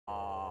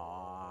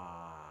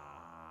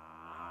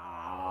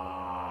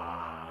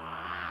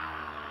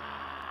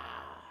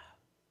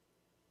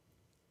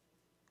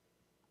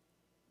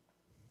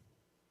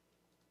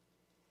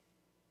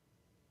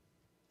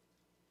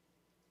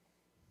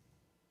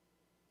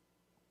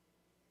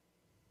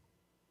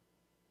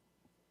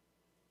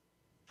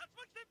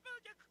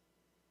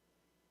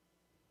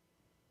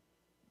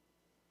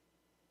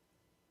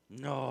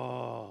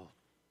No.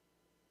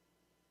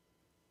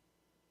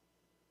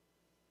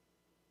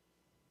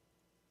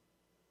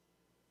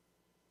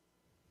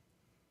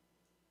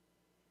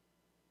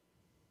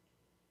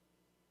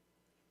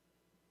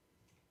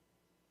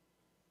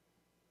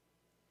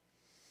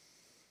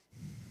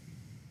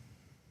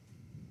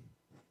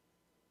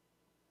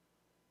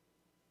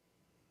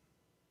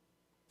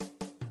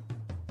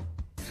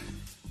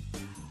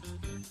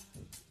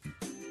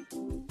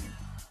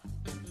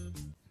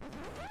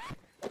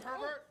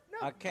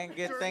 I can't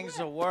get things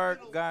to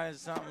work,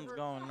 guys. Something's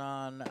going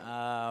on.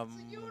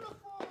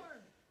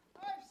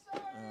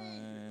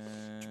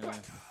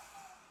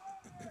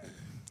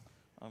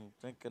 I'm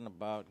thinking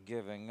about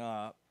giving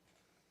up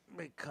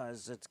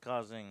because it's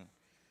causing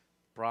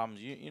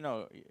problems. You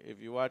know,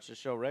 if you watch the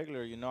show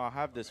regular, you know I'll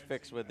have this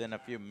fixed within a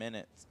few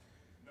minutes.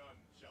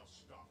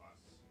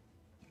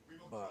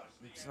 But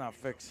it's not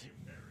fixing.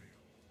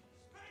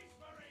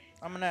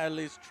 I'm gonna at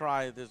least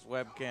try this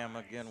webcam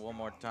again one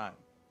more time.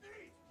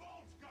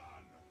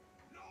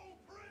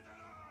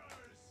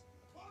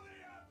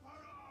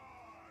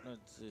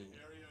 Let's see.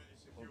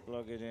 We'll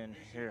plug it in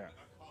here.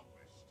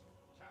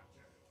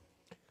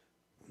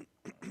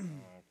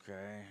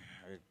 Okay.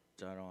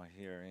 I don't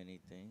hear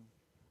anything.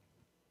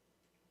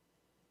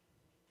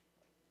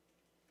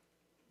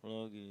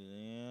 Plug it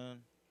in.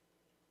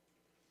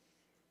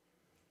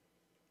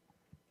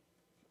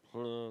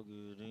 Plug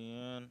it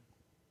in.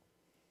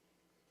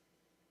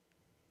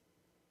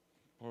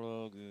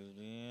 Plug it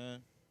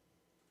in.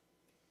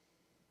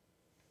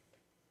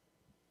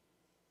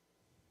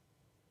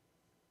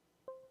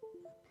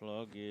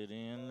 Plug it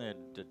in.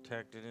 It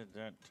detected it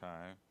that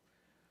time.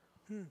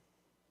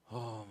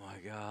 Oh my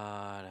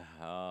God.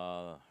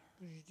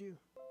 What did you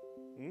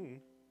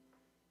do?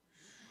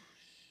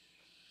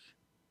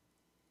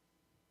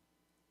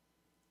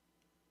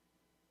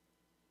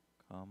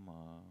 Come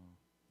on.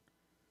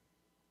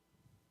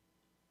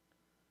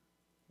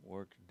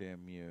 Work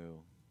damn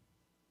you.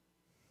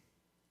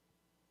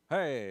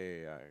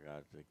 Hey, I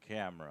got the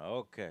camera.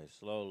 Okay,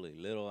 slowly,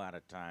 little at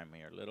a time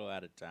here, little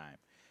at a time.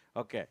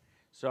 Okay,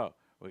 so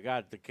we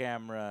got the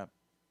camera.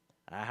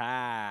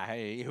 Aha,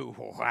 hey, you.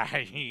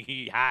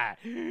 Hi.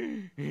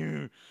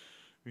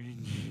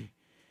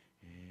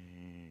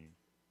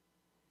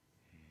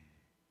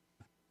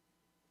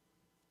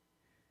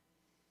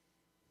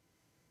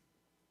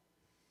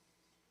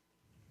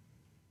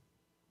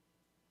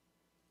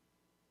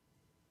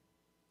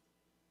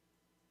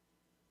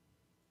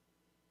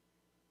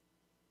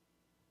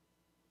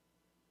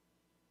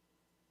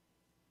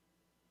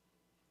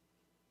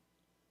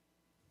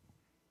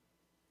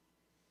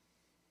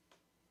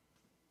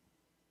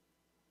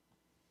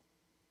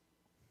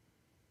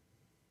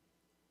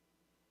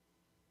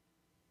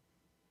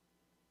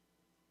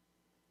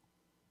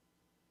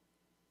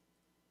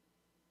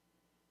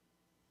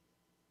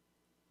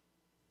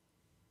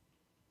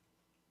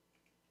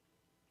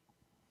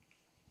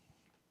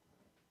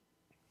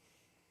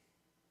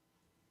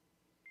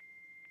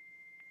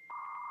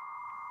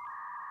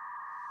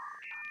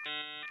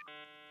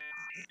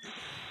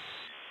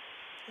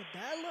 A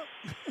dial-up?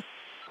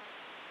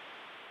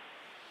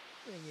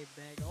 Bring it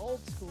back,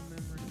 old school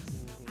memories.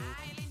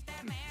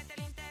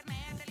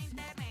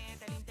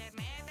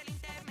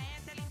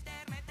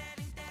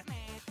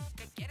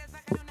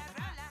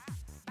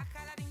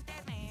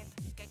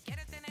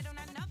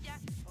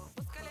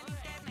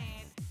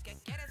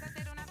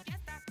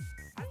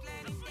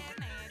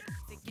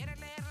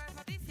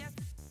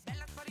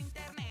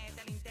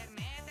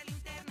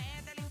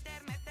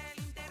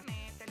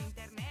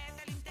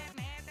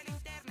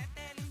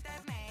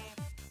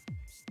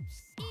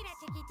 Mira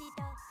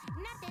chiquitito,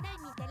 no te doy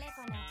mi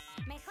teléfono.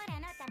 Mejor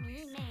anota mi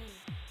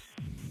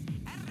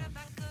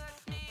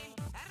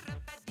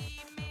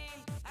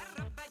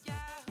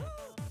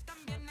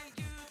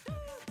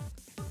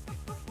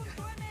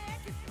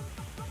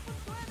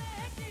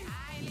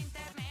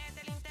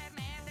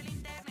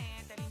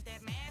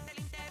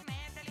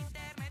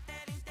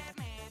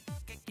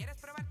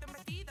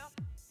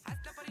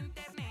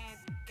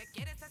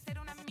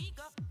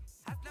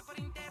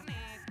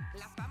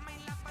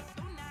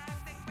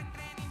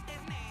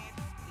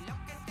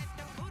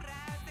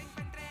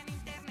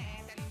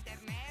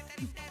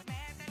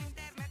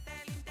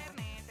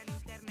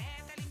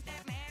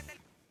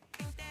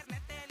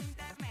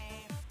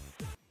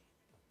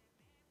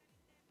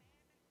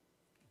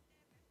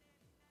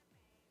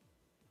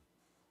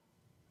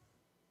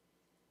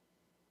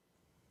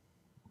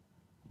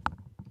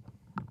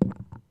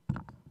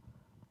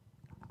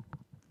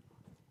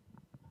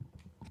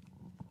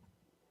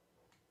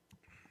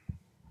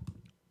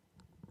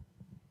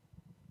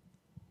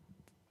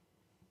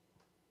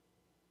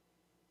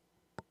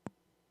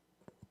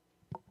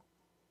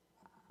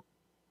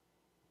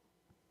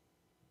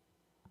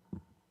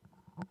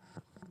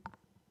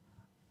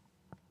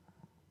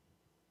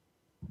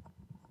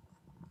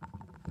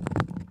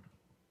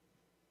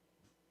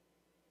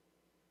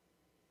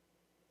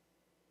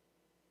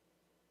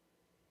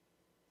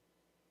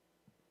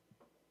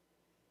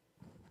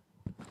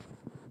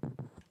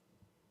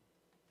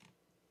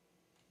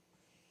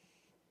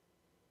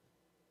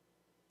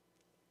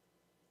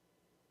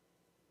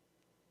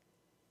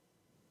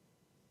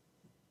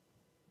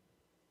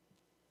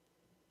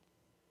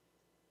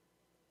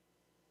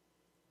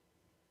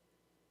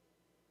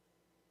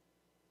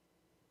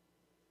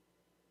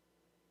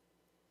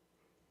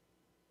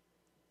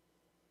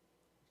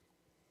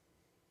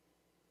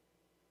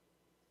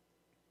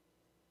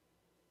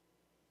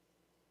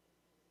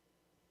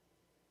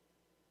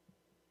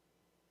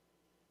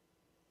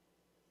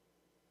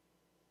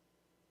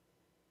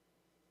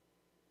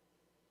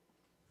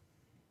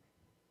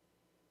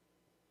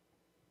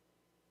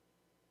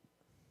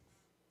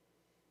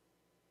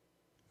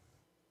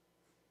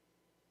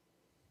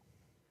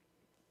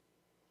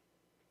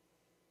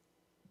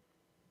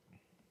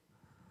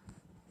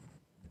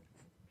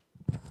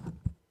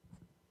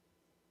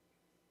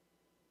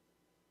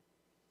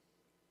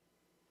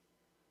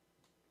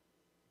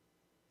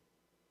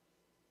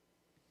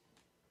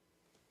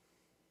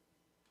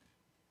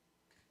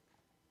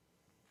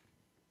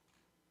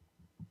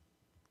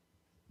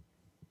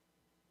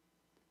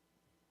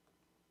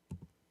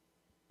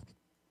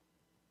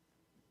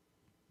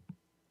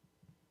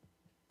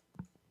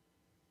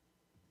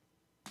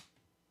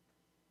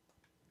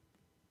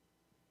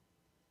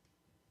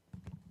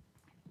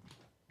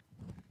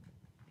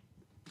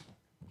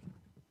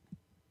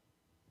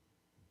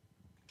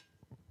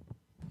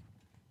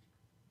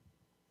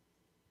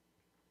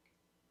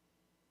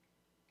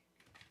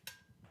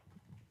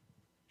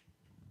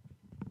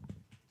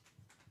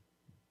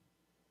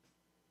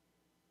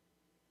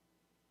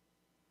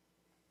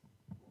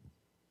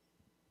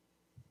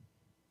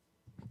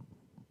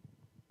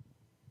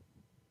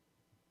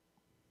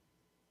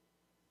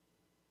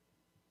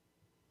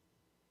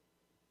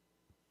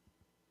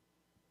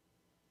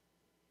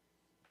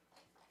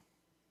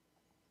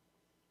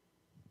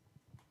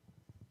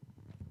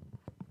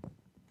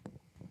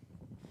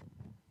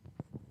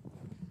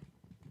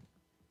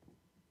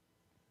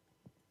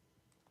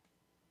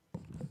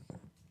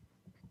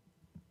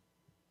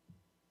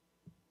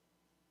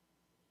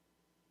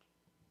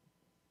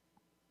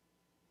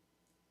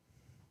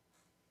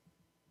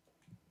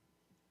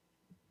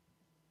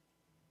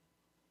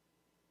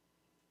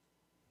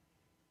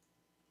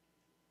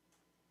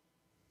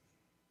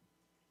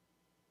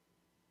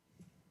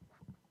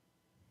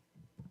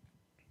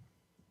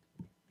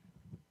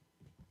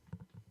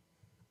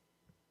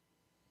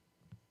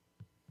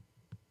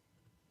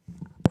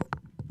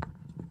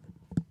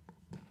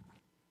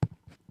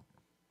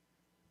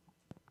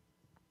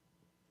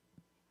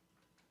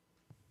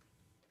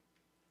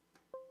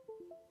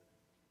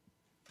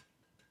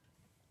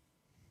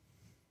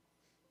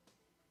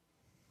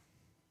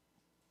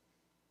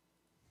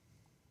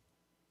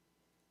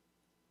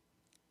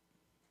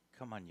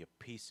Come on, you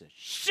piece of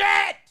shit!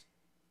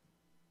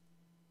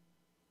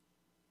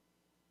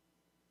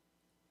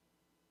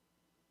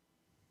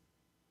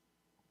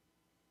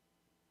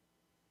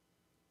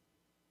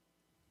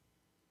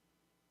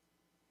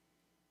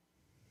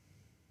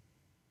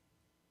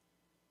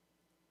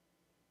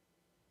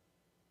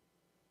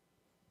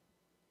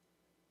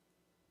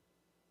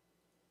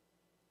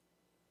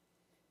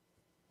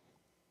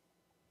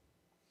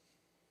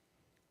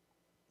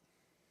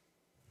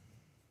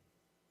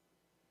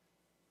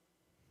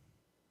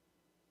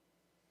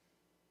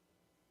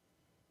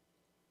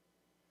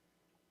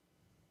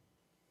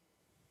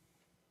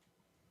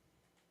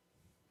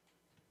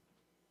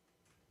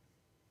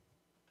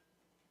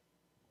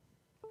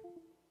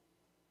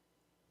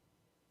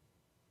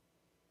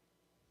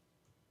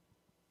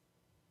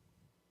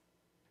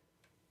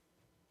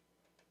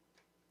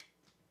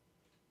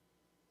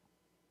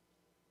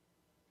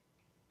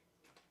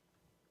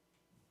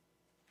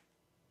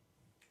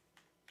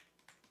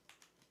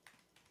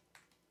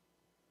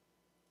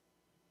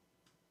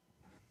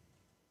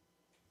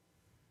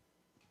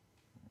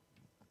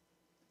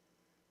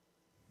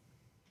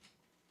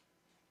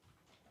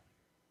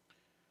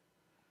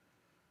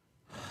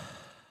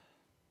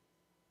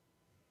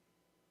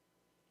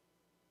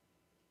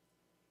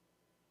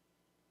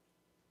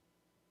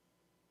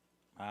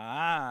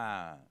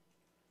 Ah.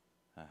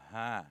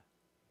 Aha.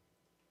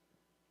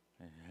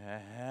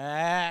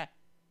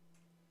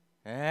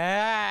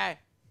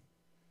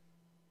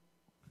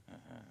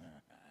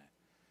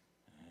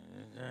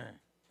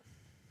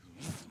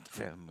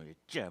这么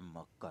这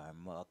么干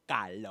么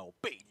干老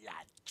被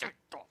懒这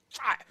道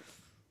菜。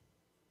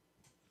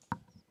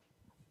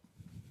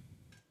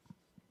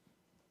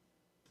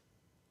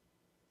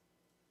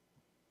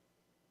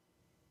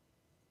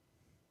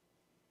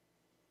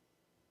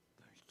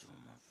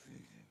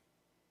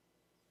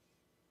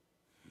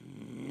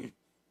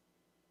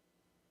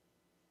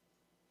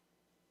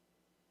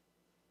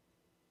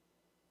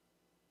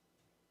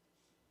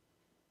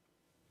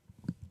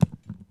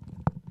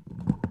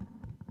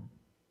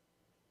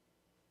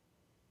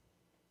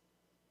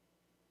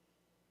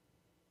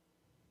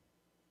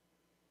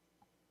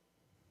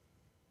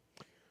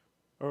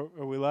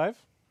Are we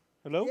live?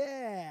 Hello?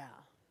 Yeah.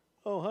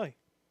 Oh, hi.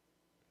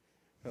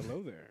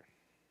 Hello there.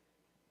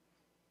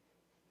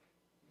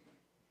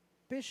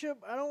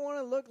 Bishop, I don't want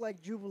to look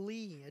like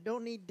Jubilee. I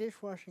don't need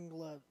dishwashing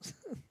gloves.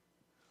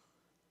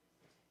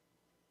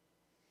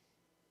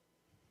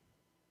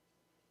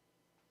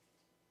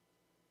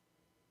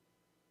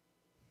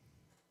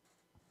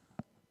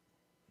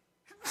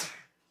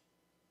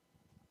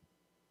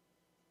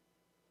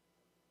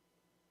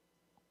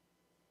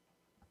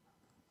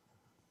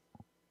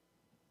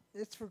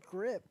 It's for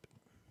grip.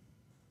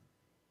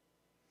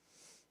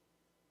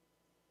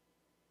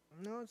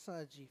 No, it's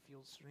not a G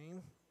Fuel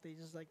stream. They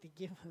just like to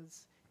give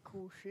us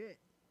cool shit.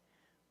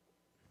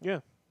 Yeah,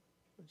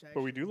 Which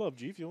but we do actually love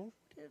G Fuel.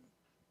 did.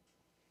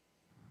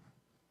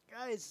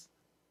 Guys,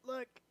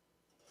 look.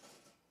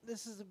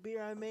 This is a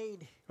beer I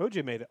made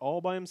OJ made it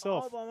all by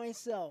himself all by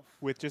myself.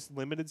 with just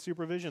limited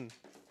supervision.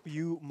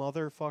 You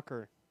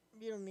motherfucker.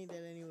 You don't need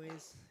that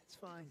anyways. It's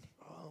fine.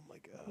 Oh my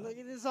god. Look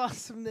at this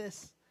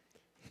awesomeness.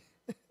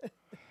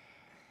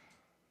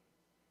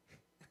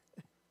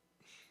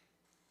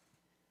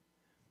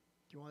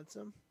 Do you want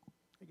some?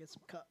 I get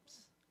some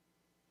cups.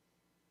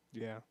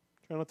 Yeah.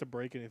 Try not to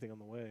break anything on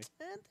the way.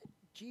 And the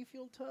G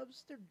Fuel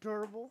tubs, they're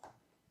durable.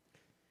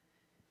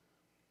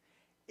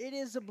 It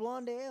is a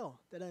blonde ale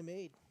that I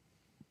made.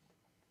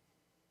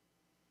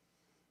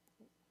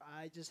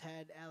 I just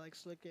had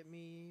Alex look at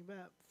me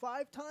about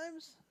 5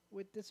 times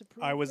with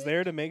disapproval. I was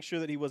there to make sure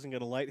that he wasn't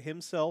going to light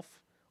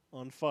himself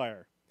on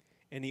fire.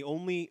 And he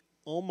only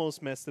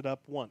almost messed it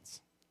up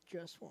once.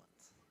 Just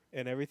once.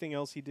 And everything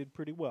else he did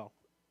pretty well.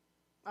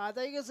 I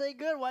thought you were going to say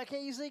good. Why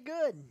can't you say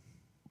good?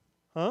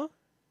 Huh?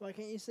 Why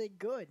can't you say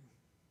good?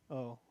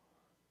 Oh.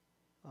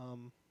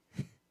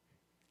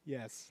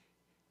 Yes.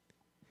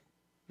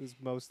 It was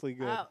mostly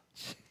good.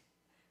 Ouch.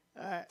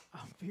 Alright,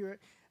 I'll be right.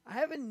 I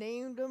haven't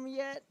named them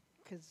yet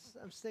because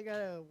I'm still got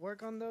to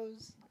work on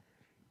those.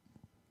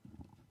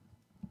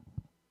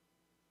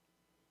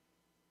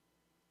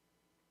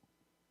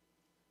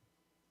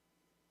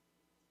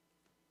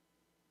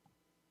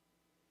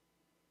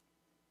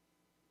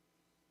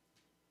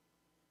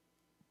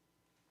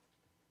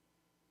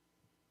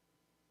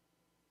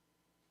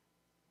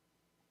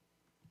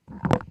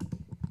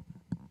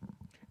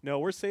 No,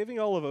 we're saving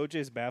all of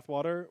OJ's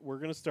bathwater. We're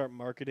going to start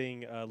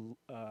marketing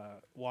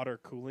water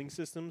cooling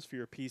systems for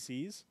your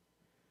PCs.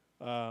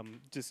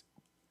 Just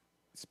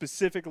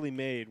specifically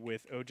made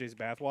with OJ's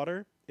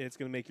bathwater. It's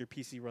going to make your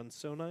PC run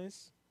so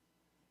nice.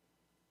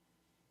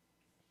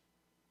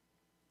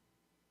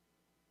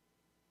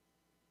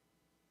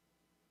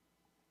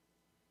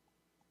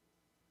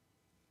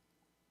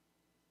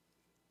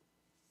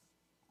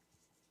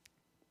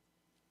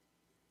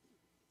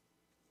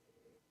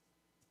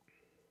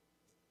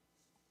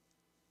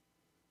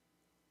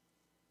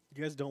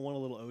 You guys don't want a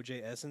little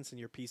OJ essence in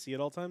your PC at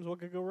all times? What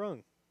could go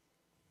wrong?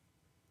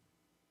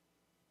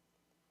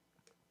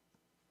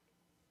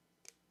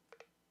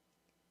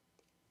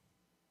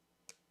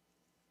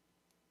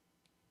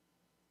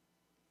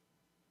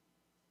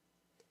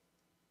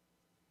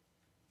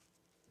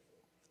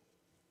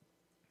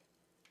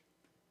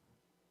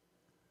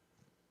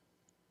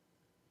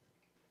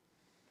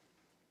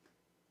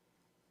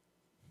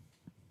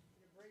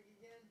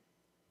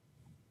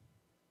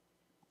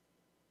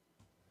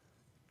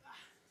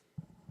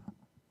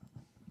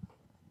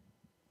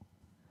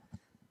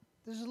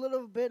 There's a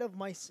little bit of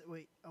my.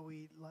 Wait, are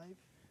we live?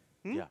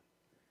 Hmm? Yeah.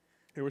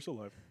 Hey, we're still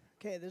live.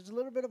 Okay, there's a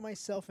little bit of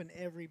myself in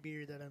every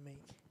beer that I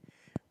make,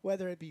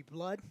 whether it be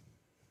blood,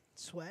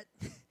 sweat.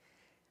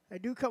 I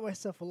do cut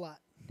myself a lot.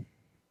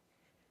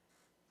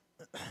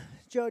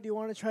 Joe, do you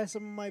want to try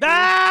some of my beer?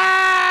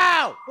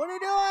 No! What are you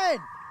doing?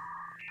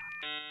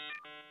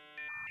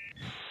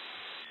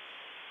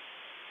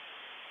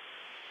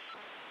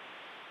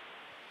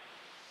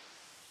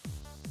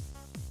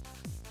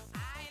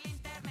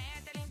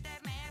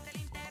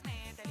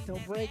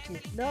 Don't break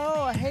it.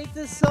 No, I hate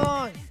this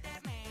song.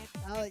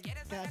 Alec,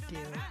 God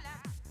damn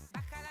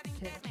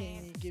it.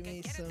 Can you give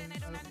me some of the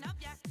bottle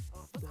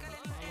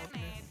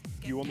opener?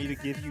 You want me to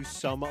give you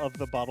some of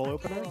the bottle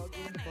opener? Oh,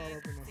 give me the bottle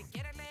opener.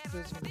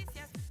 This one.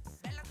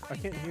 I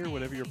can't hear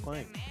whatever you're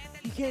playing.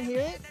 You can't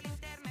hear it?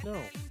 No.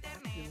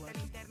 You're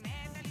lucky.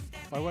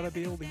 Why would I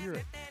be able to hear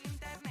it?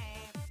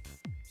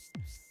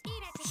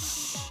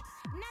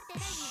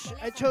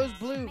 I chose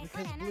blue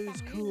because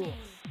blue's cool.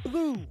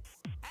 Blue.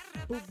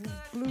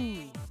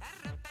 Blue.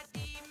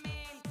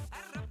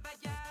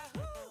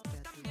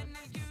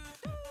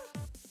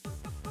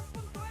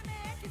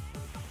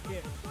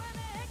 Here.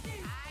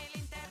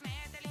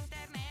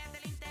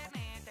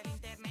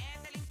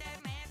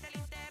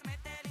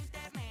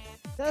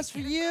 That's for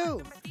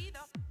you.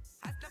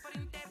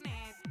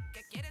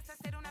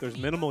 There's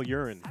minimal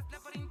urine.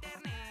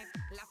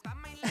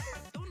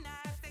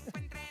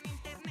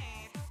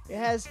 It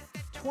has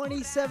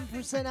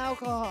 27%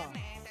 alcohol.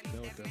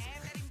 No, it doesn't.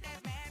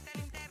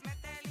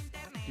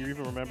 Do you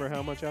even remember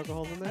how much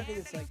alcohol's in I there? think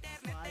it's like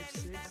 5,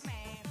 6.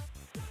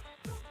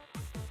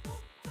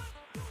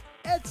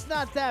 It's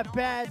not that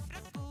bad.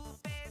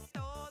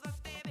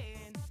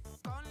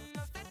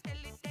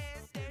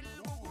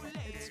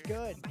 It's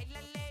good.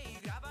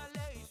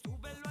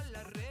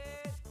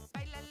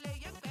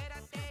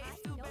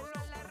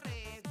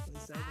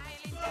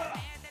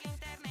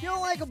 You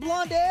don't like a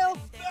blonde ale?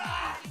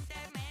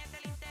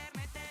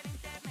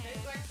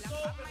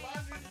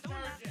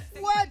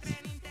 What?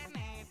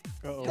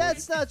 Uh-oh.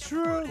 That's not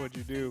true. What'd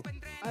you do?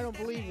 I don't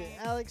believe it.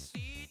 Alex,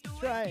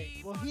 try it.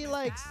 Well, he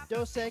likes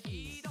Dos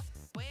Equis.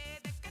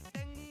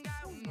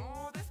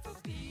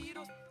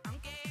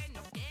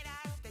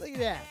 Look at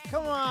that.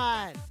 Come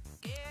on.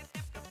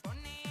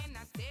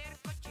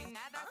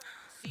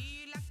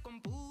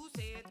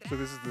 So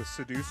this is the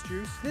seduce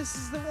juice? This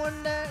is the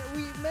one that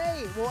we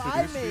made. Well,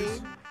 Seduce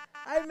juice?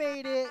 I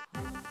made it.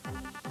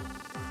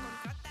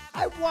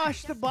 I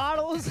washed the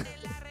bottles.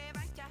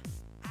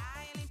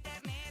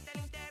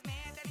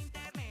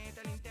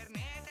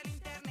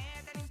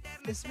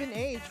 It's been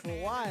aged for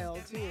a while,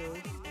 too.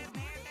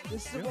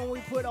 This is the one we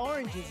put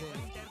oranges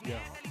in. Yeah.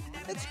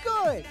 It's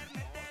good.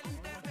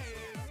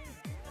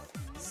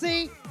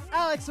 See?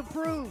 Alex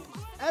approves.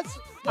 That's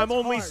I'm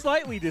only hard.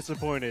 slightly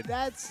disappointed.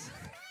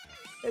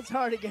 It's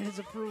hard to get his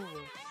approval.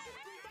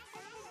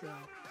 So,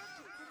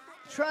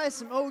 try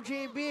some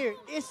OJ beer.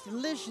 It's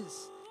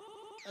delicious.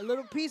 A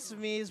little piece of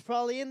me is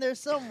probably in there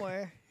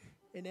somewhere,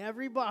 in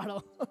every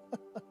bottle.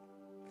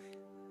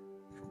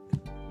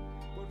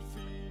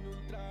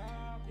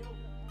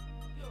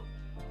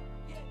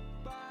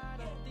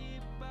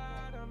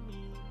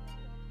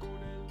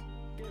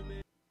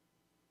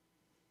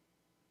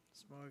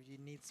 Some more of you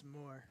need some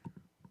more.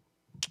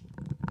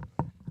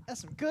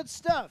 That's some good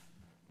stuff.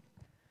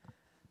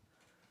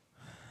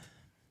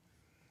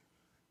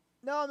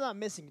 No, I'm not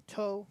missing a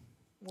toe.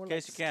 More In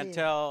case you can't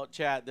tell,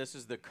 chat, this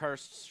is the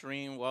cursed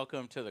stream.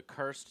 Welcome to the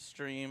cursed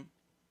stream.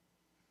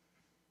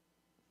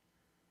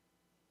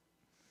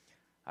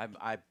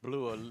 I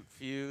blew a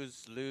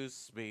fuse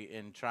loose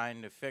in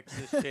trying to fix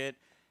this shit,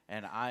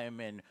 and I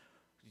am in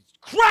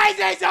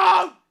crazy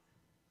zone.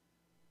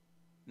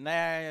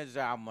 Now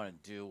I'm gonna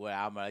do what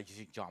I'm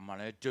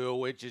gonna do,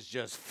 which is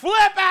just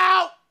flip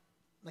out.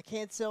 I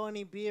can't sell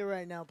any beer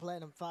right now,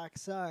 Platinum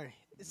Fox. Sorry.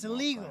 It's I'm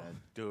illegal. gonna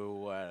do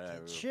whatever.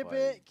 Can't ship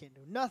it. Can't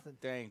do nothing.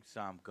 Thinks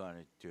I'm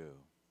gonna do.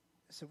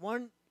 It's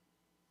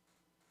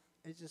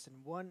just in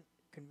one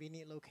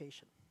convenient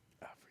location.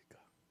 Africa.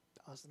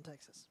 Austin,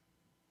 Texas.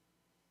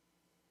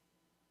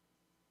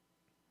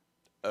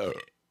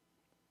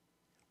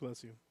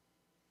 Bless you. It's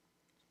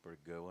a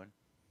pretty good one.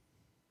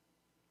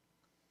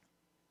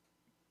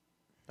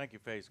 Thank you,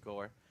 Face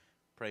Core.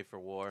 Pray for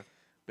war.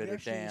 We Bitter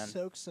actually Dan.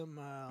 soak some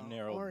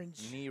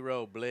orange.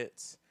 Nero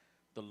Blitz.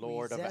 The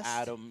Lord of zest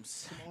Atoms.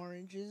 Some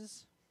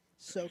oranges.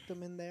 Soak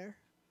them in there.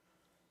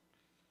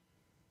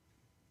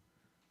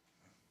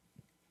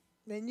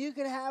 Then you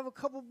could have a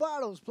couple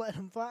bottles,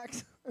 Platinum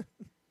Fox.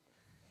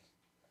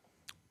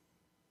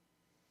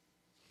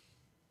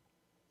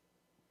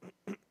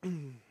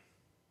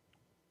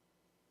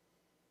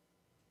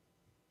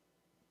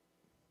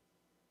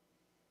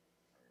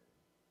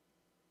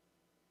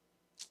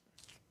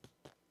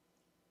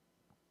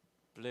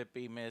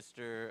 Flippy,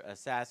 Mr.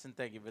 Assassin,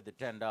 thank you for the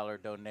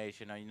 $10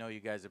 donation. I know you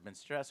guys have been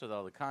stressed with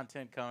all the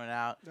content coming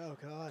out. Oh,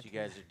 God. But you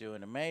guys are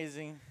doing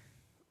amazing.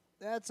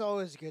 That's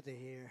always good to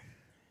hear.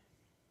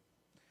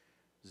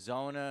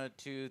 Zona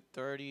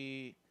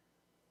 230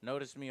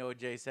 Notice me,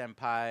 OJ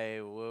Senpai.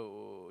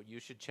 You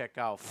should check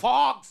out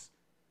Pogs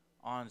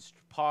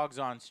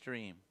on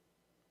stream.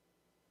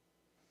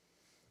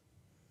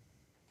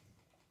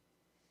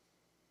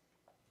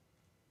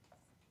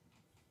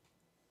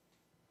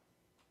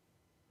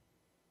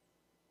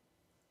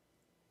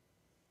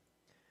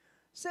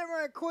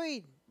 Samurai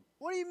Queen,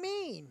 what do you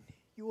mean?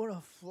 You want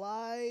to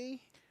fly?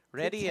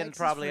 Ready and Texas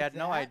probably for had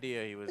no that?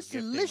 idea he was It's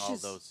gifting all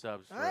delicious. those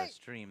subs for a Alright.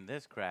 stream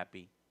this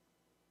crappy.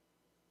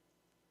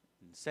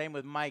 And same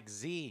with Mike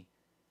Z.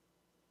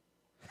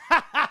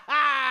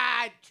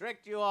 I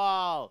tricked you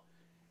all.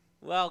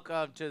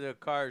 Welcome to the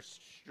car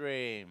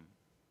stream.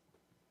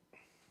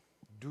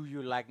 Do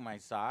you like my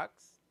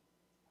socks?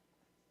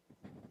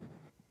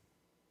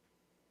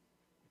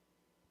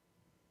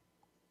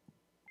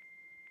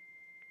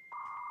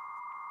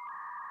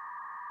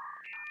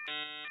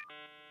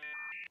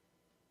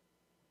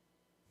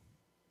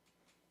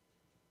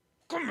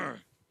 Come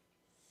here.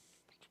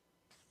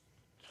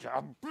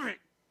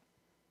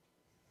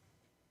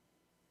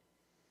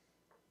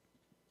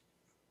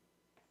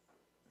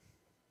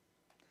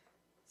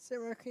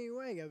 Samurai Queen,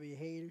 why you gotta be a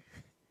hater?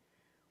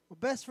 My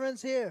best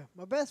friend's here.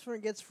 My best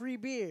friend gets free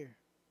beer.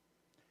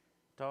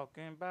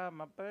 Talking about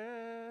my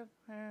bed.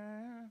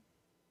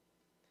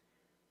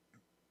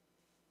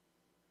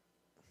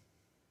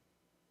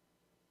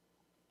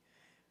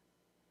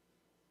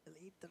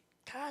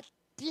 God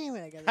damn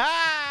it! I got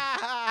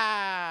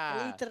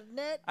Ha!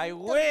 internet. I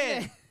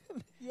win.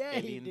 Yeah,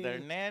 El you do.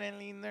 internet,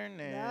 el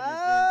internet.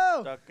 No.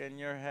 It's stuck in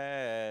your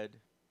head.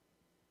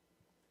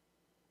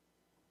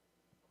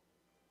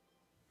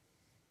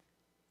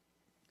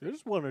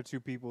 There's one or two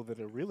people that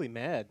are really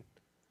mad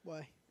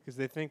Why? because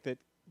they think that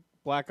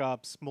Black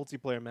Ops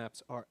multiplayer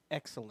maps are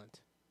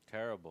excellent.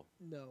 Terrible.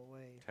 No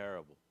way.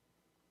 Terrible.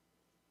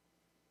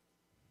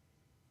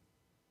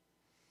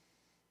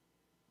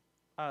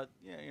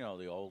 Yeah, you know,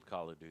 the old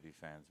Call of Duty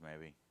fans,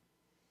 maybe.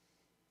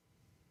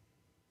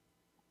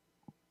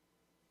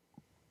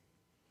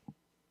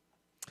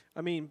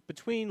 I mean,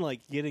 between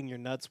like getting your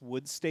nuts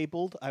wood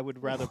stapled, I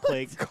would rather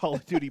play Call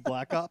of Duty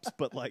Black Ops.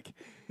 But like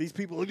these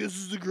people, are like, this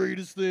is the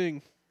greatest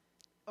thing.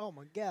 Oh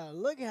my God!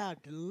 Look how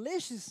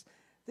delicious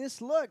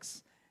this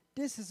looks.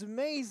 This is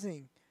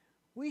amazing.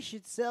 We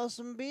should sell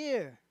some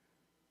beer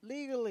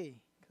legally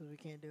because we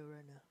can't do it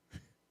right now.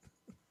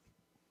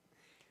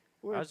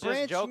 We're I was just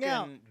branching joking,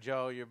 out.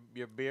 Joe.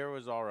 Your beer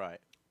was all right,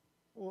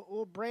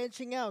 We're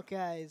branching out,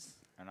 guys.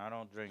 and I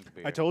don't drink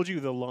beer. I told you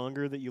the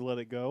longer that you let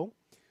it go,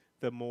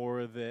 the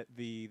more that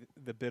the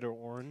bitter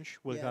orange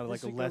would Yeah, kind of like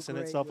this would go lessen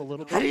great itself a with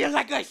little the How bit. do you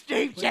like my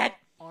stream, Put chat?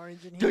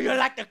 orange in here. Do you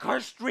like the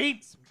curse stream?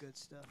 Some good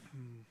stuff.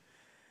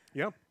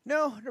 Yeah.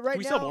 No, right Do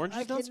we now. still have oranges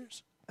I can-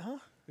 downstairs? Huh? Is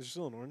there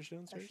still an orange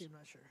downstairs? Actually, I'm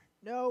not sure.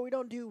 No, we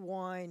don't do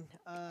wine.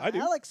 I do.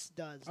 Alex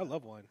does. I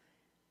love wine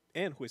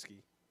and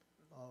whiskey.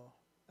 Oh,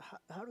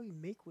 how do we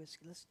make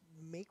whiskey? Let's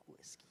make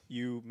whiskey.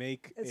 You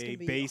make It's a gonna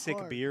be basic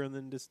hard. beer and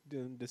then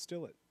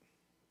distill it.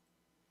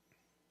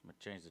 I'm gonna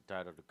change the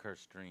title to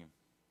Curse Stream.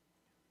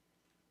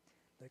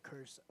 The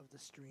curse of the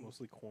stream.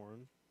 Mostly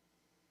corn.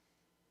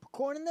 Put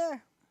corn in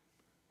there.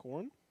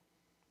 Corn?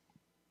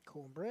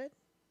 Cornbread.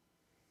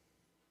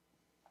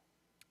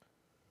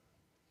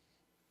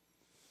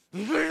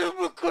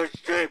 Curse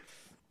Stream.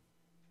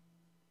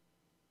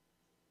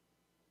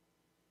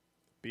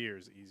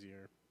 Beer's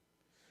easier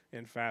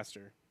and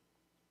faster.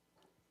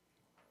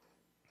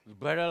 You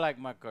better like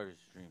my curse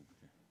stream.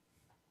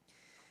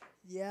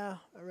 Yeah,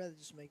 I'd rather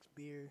just make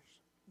beers.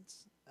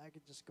 I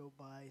could just go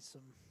buy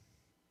some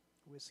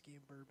whiskey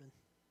and bourbon.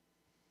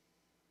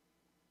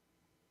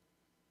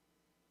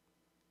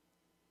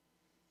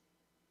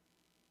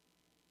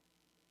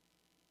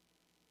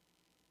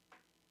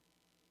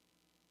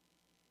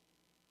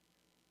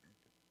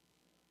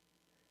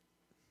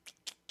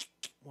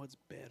 What's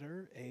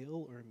better,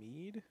 ale or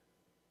mead?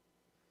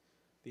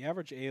 The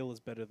average ale is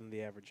better than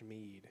the average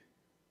mead,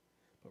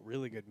 but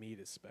really good mead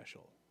is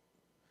special.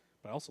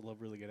 But I also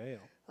love really good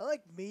ale. I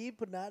like mead,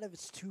 but not if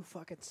it's too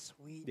fucking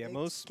sweet. Yeah, It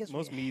most gives me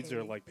a meads are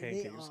headache. like They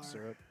pancakes with are.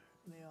 syrup.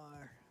 They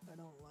are. I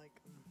don't like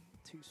them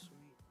too sweet.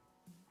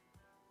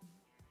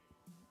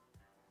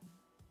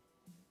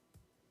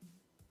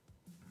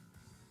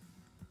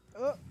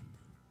 Oh.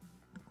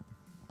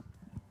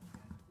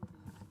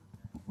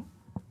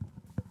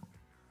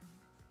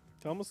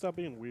 Tell them to stop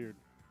being weird.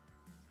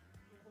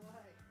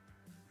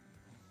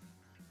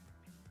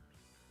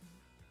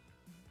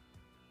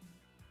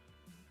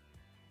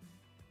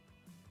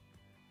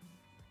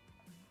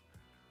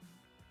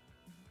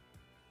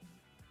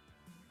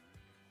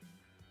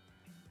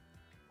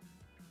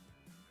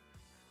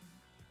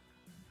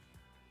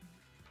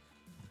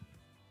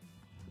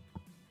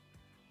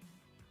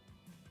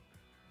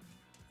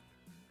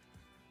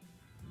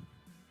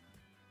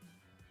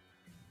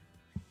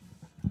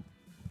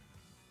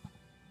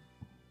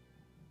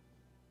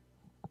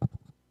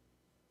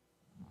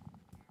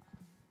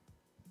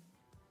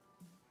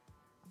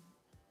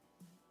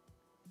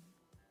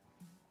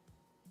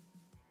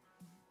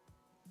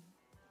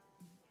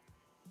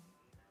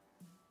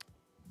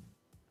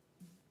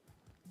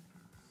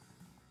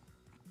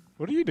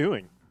 What are you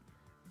doing?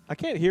 I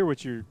can't hear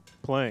what you're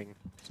playing,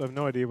 so I have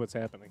no idea what's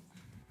happening.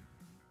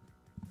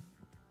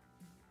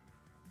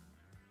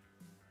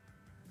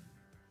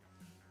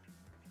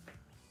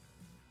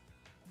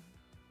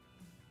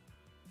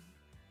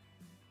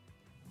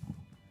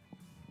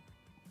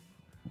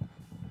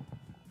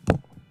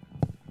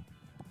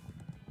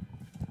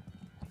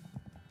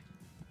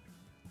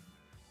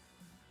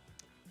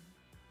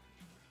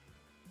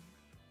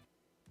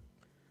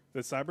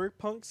 The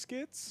Cyberpunk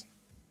skits?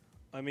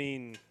 I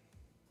mean...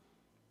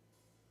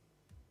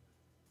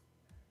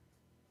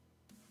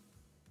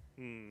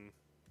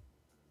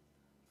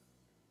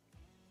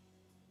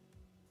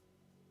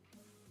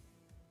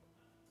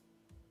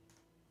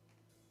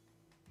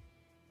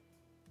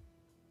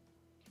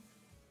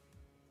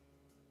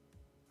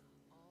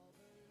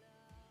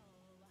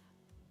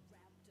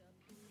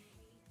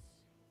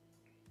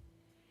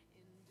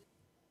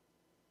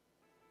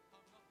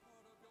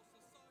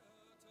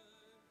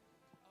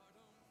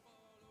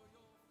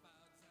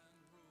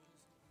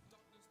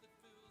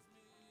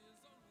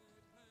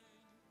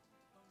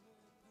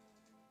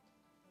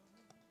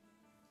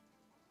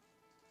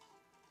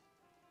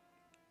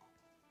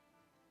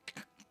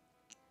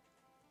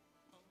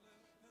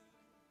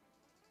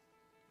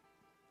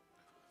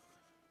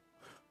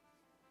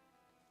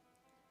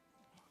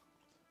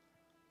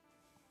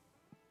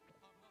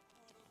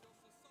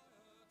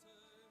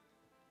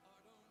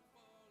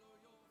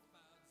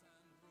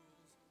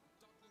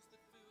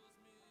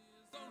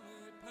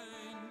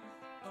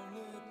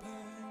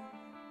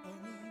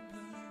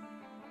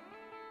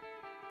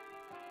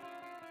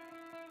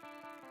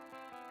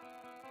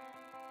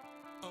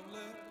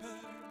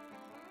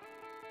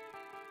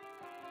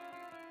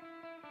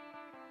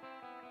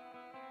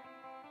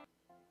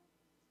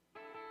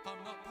 I'm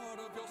not part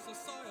of your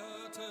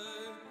society.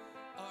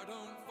 I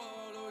don't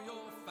follow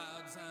your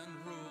fads and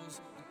rules.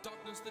 The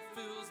darkness that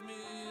fills me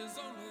is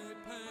only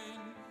pain,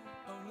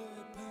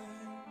 only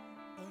pain,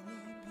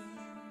 only pain.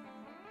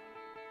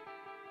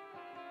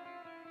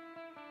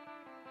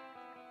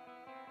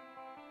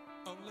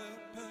 Only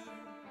pain.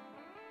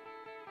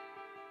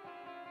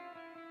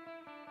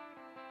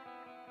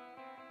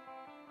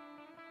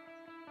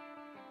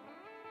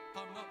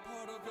 I'm not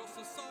part of your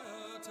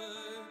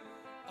society.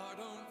 I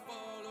don't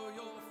follow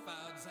your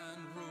fads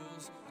and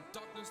rules. The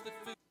darkness that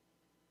fills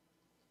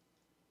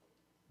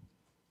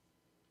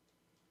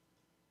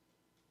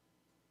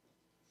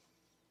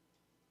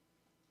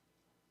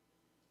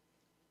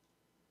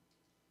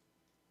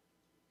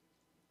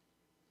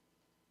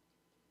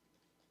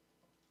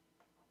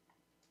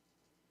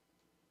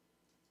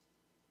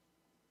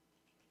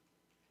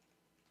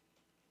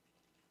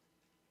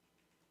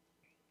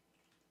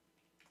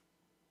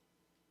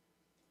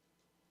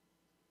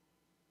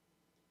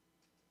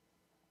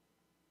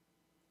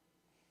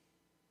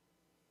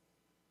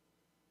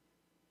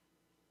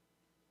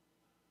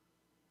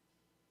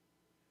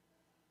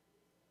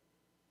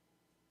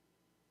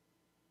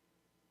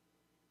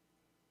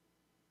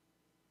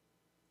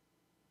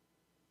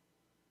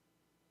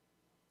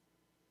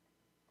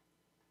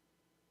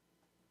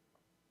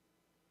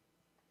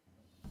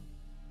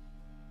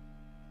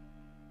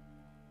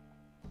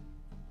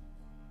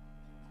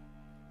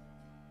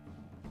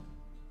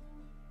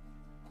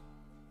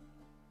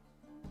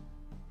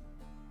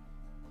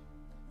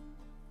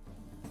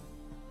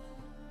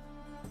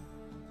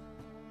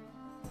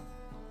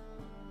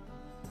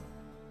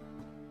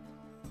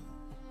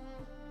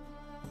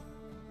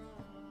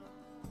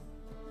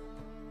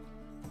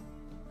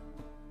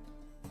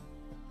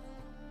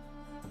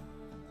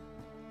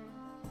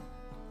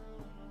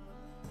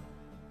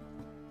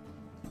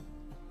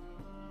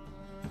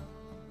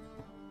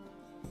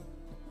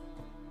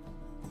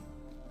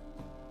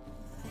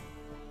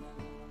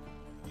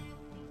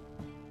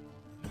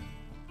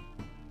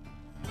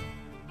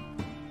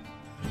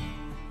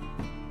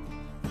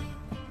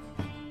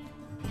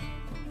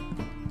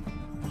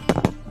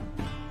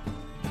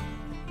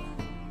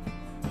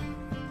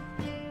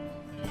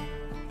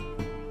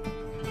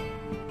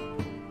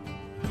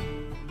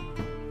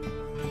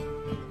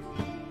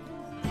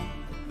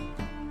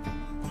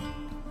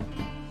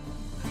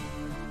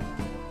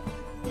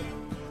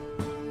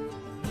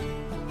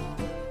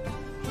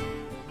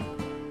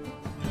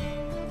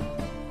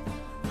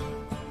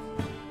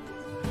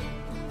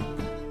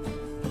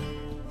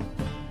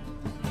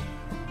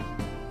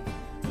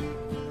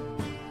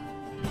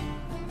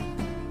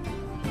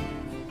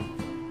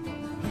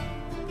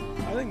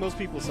I think most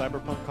people's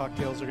Cyberpunk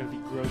cocktails are going to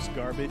be gross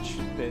garbage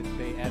that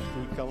they add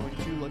food coloring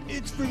to. Like,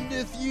 it's from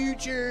the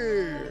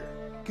future!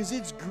 Because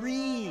it's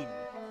green!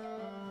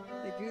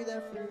 They do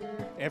that for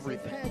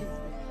Everything. St. Patty's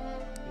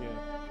Day.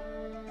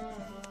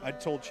 Yeah. I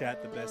told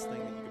chat the best thing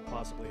that you could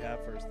possibly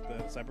have for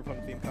the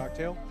Cyberpunk themed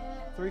cocktail.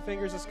 3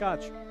 fingers of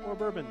scotch or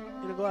bourbon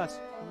in a glass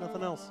and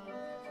nothing else.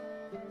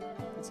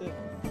 That's it.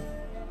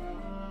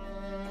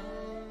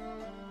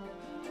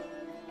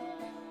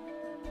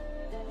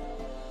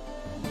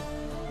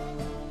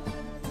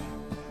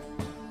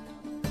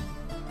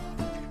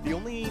 The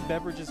only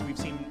beverages we've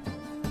seen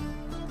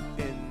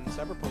in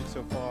Cyberpunk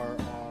so far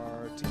are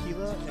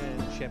tequila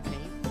and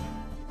champagne.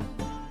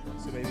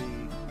 So maybe.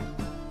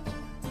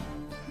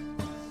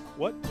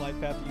 What life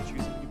path are you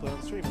choosing when you play on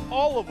the stream?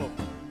 All of them!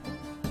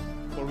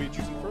 What are we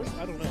choosing first?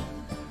 I don't know.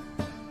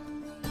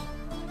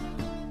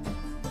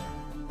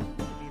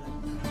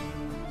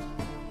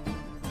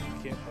 You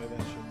can't play that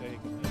shit. There you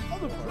go. Oh,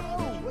 the pro!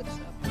 What's up?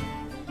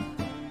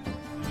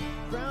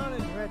 Brown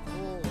and Red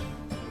Bull.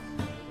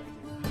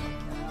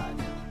 God,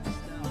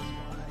 that was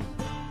why.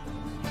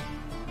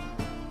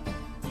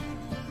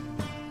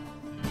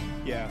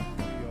 Yeah,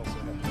 we also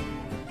have to.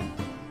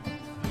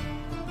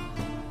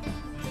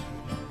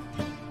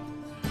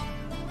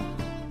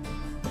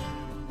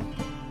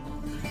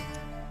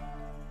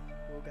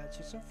 We'll got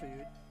you some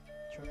food.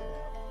 Try it out.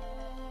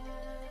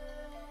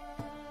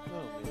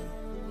 Oh, man.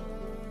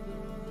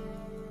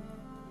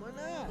 Why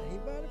not? He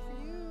bought it for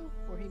you,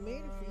 or he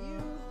made it for you.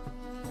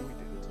 No, we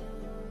didn't.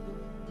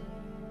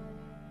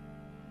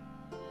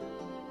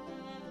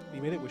 He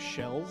made it with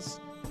shells.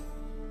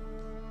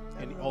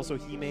 And also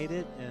he made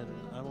it, and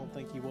I don't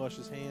think he washed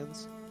his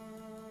hands.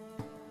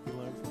 He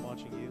learned from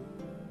watching you.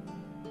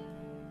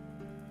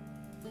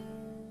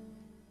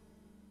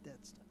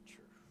 That's not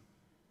true.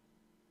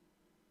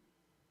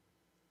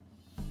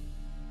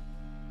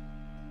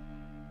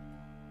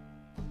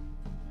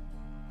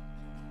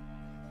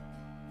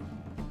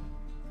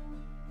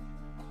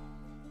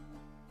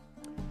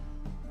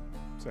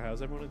 So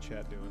how's everyone in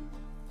chat doing?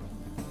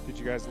 Did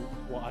you guys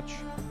watch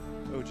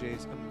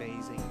OJ's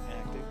amazing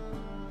acting?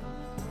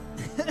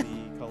 The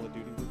Call of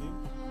Duty review?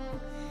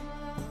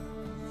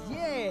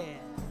 Yeah,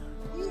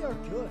 we are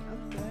good.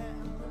 I'm glad.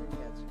 I'm glad you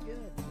guys are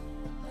good.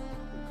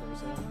 Of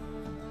course,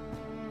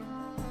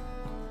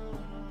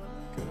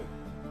 good.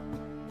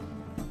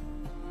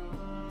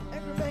 Hey,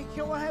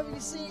 Rebecca, why haven't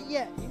you seen it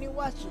yet? You need to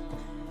watch it.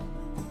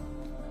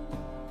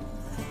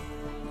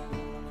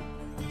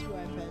 2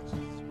 eye patches is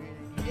a great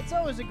idea. It's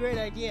always a great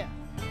idea.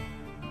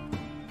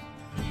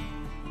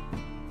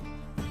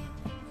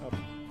 How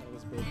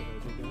was Broken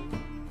OJ doing?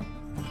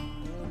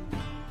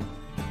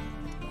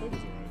 I think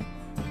it's alright.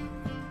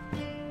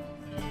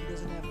 He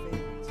doesn't have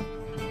favorites.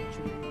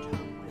 True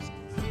John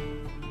whiskeys.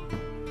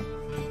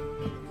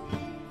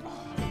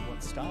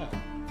 What style?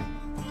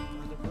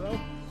 On the bro.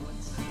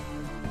 What's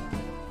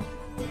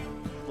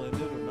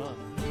Blended or none?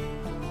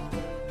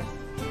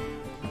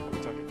 Are we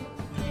talking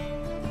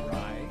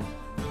rye,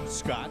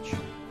 Scotch,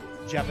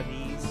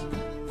 Japanese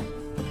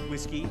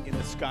whiskey in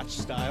the Scotch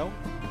style,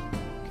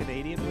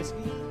 Canadian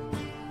whiskey?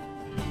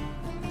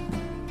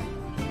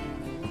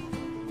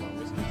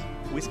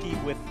 Whiskey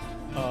with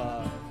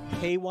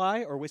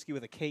KY or whiskey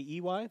with a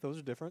KEY? Those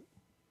are different.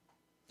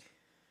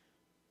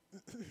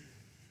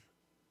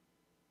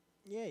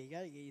 Yeah, you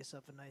gotta get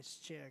yourself a nice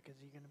chair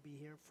because you're gonna be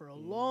here for a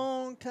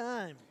long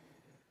time.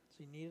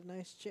 So you need a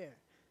nice chair.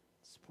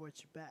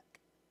 Supports your back.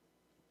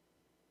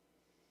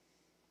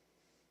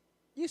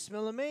 You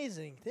smell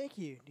amazing. Thank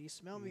you. Do you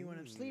smell me when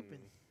I'm sleeping?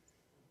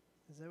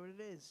 Is that what it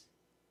is?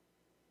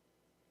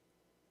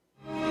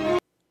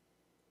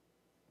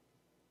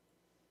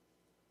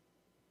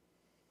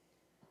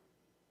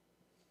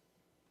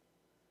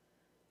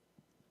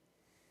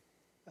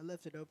 I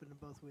left it open to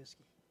both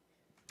whiskey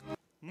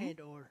and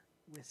or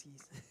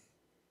whiskeys.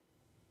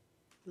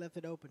 Left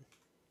it open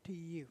to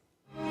you.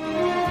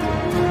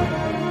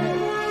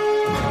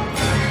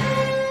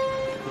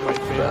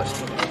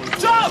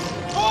 Jump!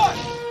 Boy!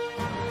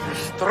 The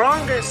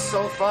strongest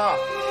so far.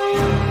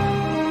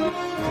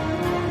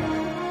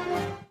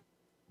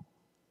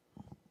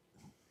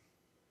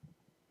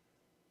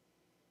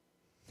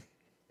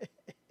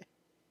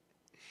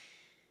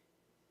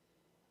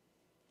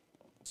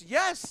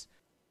 Yes!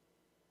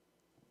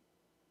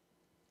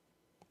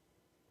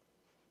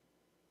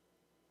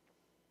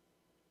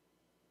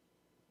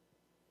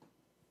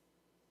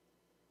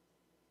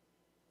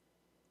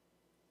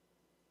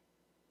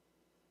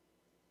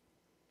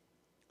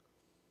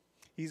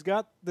 He's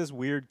got this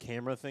weird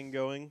camera thing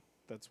going.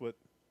 That's what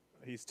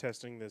he's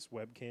testing, this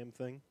webcam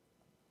thing.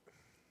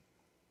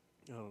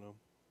 I don't know.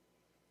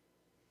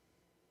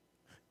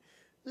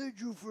 They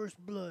drew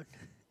first blood.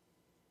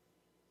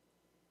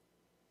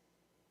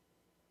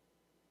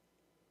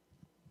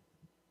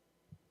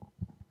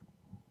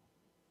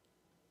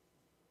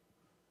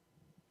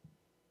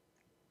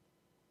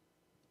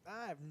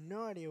 I have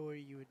no idea where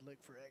you would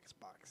look for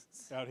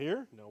Xboxes. Out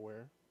here?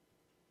 Nowhere.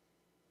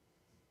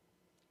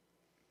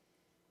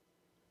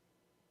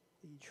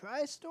 The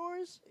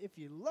tri-stores, if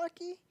you're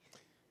lucky.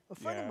 A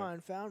friend of Yeah.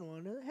 mine found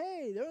one.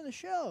 Hey, they're on the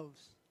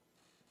shelves.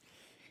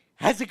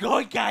 How's it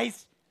going,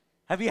 guys?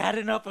 Have you had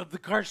enough of the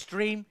car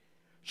stream?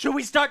 Should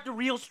we start the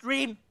real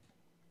stream?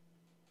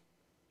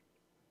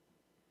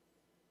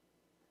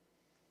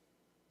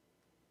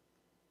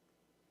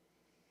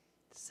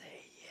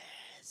 Say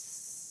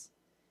yes.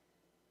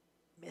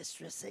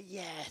 Mistress, say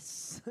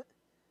yes.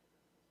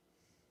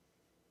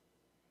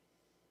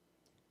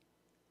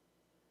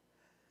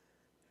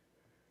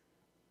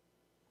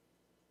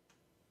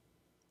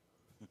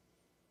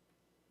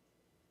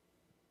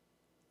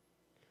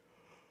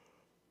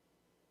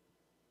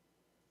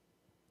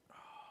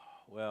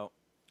 Well,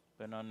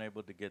 been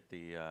unable to get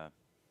the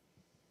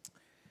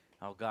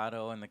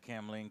Elgato and the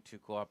Camlink to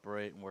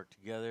cooperate and work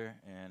together,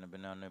 and I've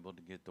been unable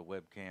to get the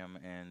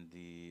webcam and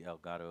the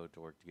Elgato to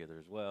work together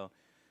as well.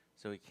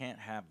 So we can't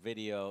have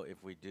video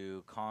if we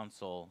do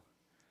console,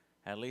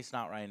 at least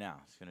not right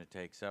now. It's going to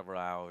take several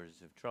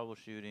hours of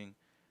troubleshooting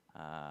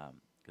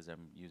because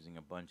I'm using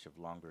a bunch of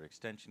longer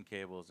extension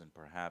cables, and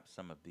perhaps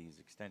some of these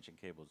extension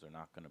cables are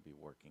not going to be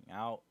working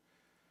out,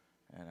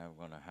 and I'm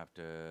going to have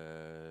to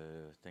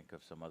think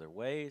of some other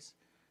ways.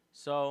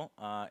 So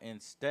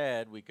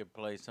instead, we could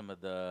play some of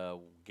the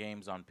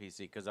games on PC,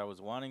 because I was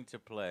wanting to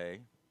play.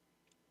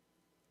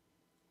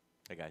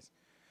 Hey guys,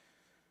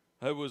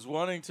 I was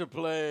wanting to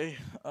play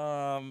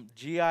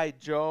G.I.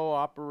 Joe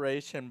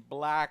Operation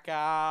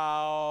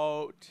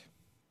Blackout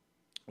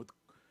with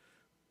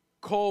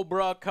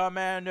Cobra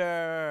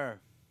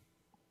Commander,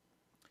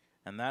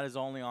 and that is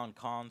only on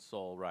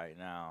console right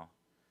now.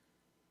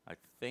 I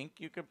think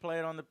you could play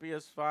it on the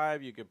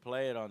PS5. You could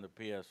play it on the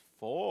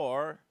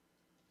PS4.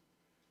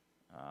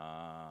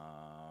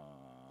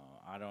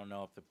 I don't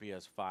know if the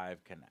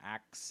PS5 can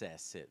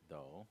access it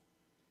though.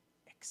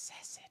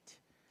 Access it.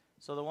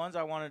 So the ones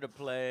I wanted to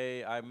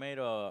play, I made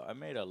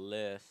a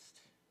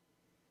list.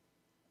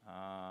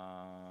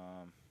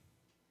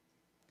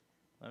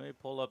 Let me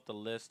pull up the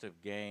list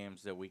of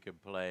games that we could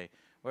play.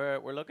 We're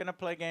looking to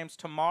play games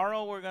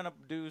tomorrow. We're gonna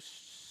do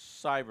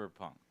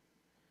Cyberpunk.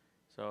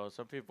 So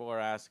some people are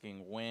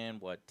asking when,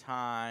 what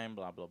time,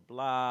 blah blah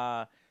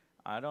blah.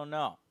 I don't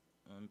know.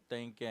 I'm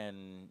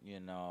thinking,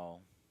 you know,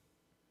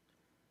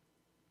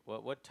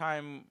 what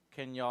time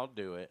can y'all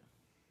do it,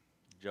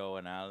 Joe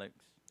and Alex?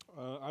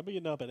 I'll be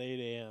getting up at 8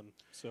 a.m.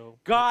 So.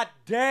 God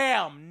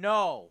damn,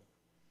 no.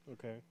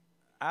 Okay.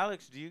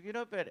 Alex, do you get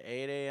up at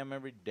 8 a.m.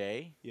 every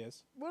day?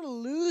 Yes. What a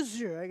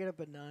loser! I get up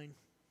at 9.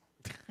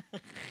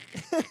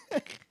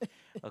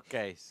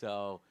 Okay,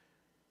 so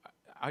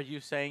are you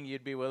saying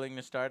you'd be willing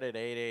to start at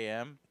 8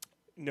 a.m.?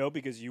 No,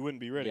 because you wouldn't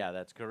be ready. Yeah,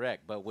 that's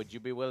correct. But would you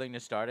be willing to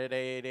start at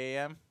 8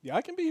 a.m.? Yeah,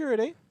 I can be here at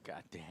 8.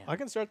 God damn. I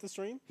can start the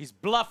stream. He's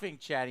bluffing,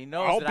 Chad. He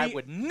knows that I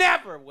would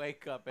never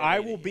wake up at 8 I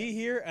will a.m. be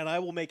here, and I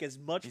will make as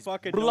much He's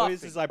fucking bluffing.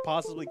 noise as I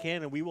possibly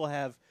can, and we will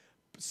have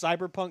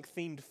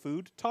Cyberpunk-themed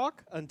food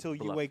talk until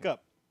you wake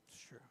up.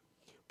 Sure.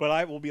 But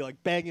I will be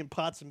like banging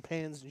pots and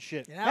pans and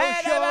shit. And I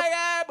will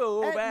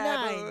show up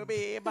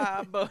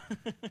at 9.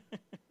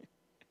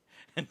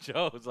 And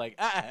Joe's like,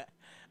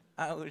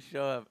 I will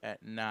show up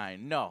at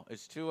 9. No,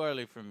 it's too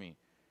early for me.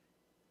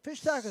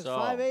 Fish tacos, So-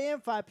 5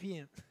 a.m., 5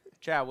 p.m.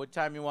 Chad, what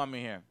time you want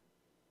me here?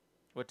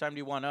 What time do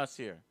you want us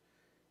here?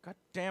 God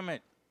damn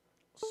it.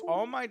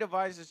 All my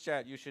devices,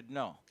 Chad, you should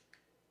know,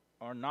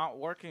 are not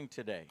working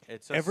today.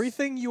 It's a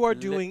Everything you are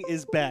doing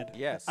is bad.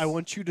 Yes. I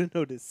want you to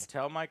notice.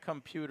 Tell my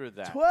computer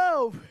that.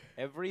 12.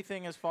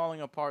 Everything is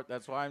falling apart.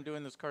 That's why I'm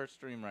doing this cursed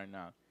stream right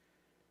now.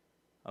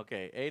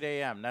 Okay, 8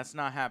 a.m. That's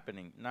not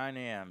happening. 9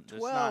 a.m. That's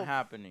 12. not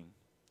happening.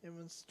 It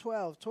was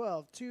 12,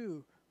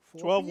 2,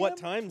 4 12 what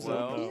PM? time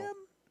zone, 4 though? PM?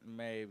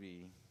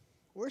 Maybe.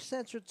 We're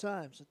Central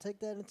Time, so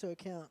take that into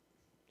account.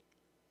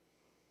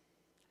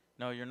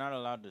 No, you're not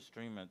allowed to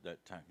stream at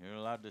that time. You're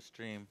allowed to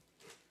stream.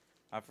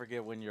 I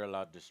forget when you're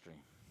allowed to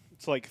stream.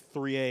 It's like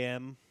 3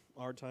 a.m.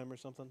 our time or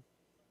something.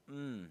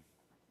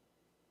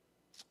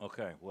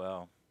 Okay,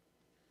 well.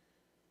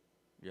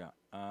 Yeah.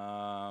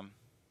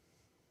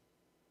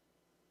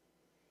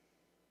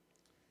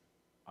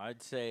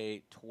 I'd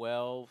say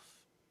 12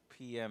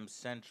 p.m.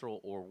 Central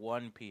or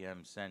 1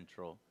 p.m.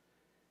 Central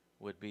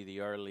would be the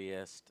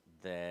earliest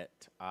that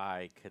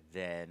I could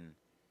then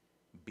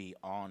be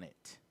on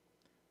it.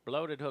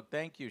 Bloated Hook,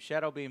 thank you.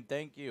 Shadow Beam,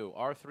 thank you.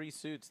 R3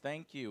 Suits,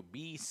 thank you.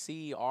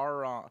 BC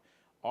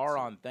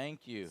Aron,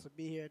 thank you. So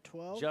be here at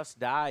 12. Just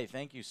Die,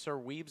 thank you. Sir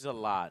Weebs a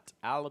lot.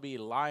 Alibi,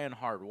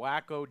 Lionheart,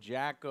 Wacko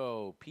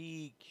Jacko,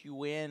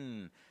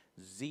 PQN,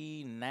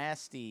 Z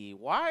Nasty.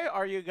 Why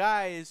are you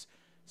guys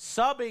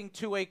subbing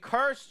to a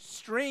cursed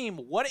stream?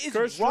 What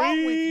is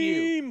wrong with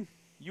you?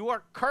 You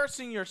are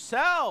cursing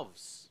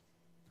yourselves.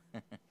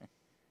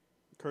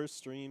 Cursed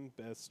stream,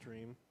 best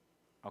stream.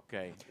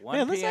 Okay, 1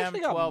 Man, this p.m., actually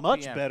got 12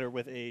 much p.m. better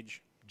with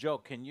age. Joe,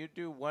 can you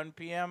do 1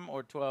 p.m.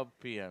 or 12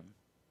 p.m.?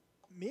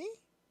 Me?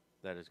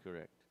 That is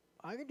correct.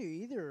 I can do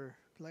either.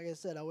 Like I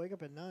said, I'll wake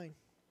up at 9.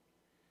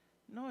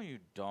 No, you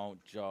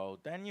don't, Joe.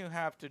 Then you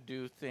have to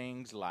do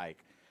things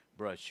like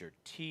brush your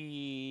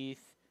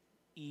teeth,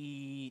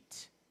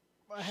 eat,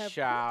 I have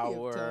shower.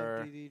 plenty of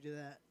time to do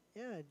that.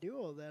 Yeah, I do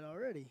all that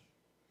already.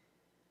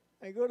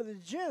 I go to the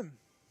gym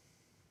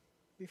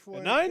before.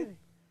 At I 9? finish.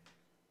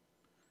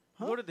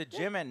 You go to the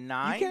gym at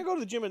 9? You can't go to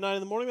the gym at 9 in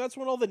the morning. That's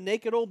when all the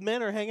naked old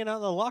men are hanging out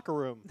in the locker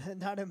room.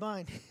 Not in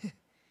mine.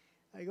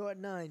 I go at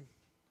 9.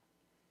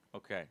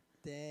 Okay.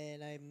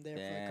 Then I'm there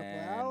for a Then couple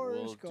hours.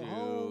 we'll Go do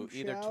home.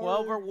 either shower.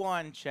 12 or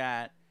 1,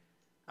 chat.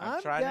 I'm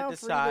I'm trying down to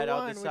for decide. either I'll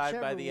one, decide by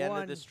whichever the end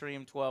of the one.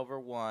 stream, 12 or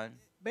 1.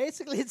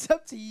 Basically, it's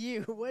up to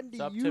you. When do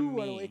It's up to you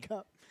want to me. wake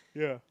up?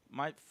 Yeah.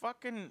 My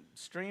fucking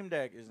stream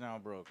deck is now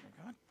broken.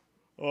 God.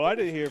 Oh, I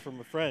didn't hear from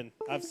a friend.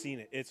 I've seen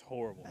it. It's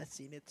horrible. I've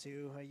seen it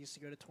too. I used to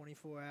go to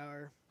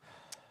 24-hour.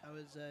 I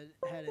was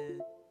had a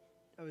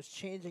I was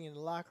changing in the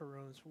locker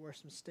rooms.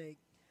 Worst mistake.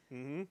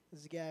 Mm-hmm.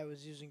 This guy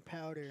was using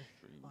powder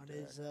Stream on Deck.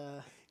 his.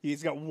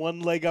 He's got one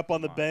leg up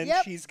on the Come on. bench.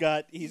 Yep. He's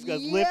got Yep.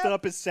 lifted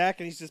up his sack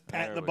and he's just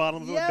patting There the we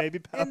bottom of it with baby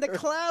powder. And the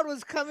cloud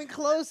was coming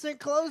closer and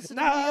closer to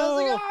me. I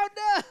was like,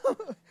 oh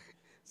no!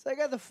 So I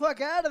got the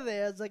fuck out of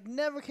there. I was like,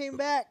 never came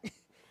back.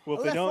 well, I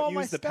if they left all don't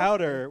my use the stuff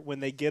powder when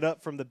they get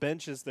up from the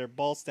benches, their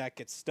ball stack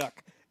gets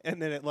stuck,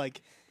 and then it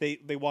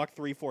they walk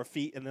 3-4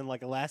 feet, and then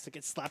like elastic,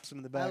 it slaps them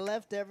in the back. I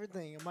left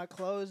everything, and my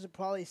clothes are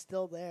probably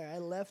still there. I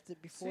left it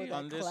before See, that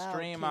on this cloud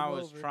stream, came I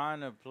was over.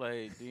 trying to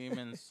play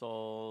Demon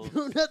Souls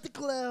Not the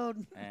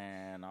cloud.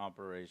 and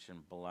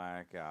Operation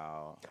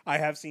Blackout. I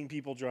have seen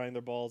people drying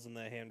their balls in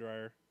the hand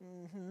dryer.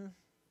 Mm-hmm.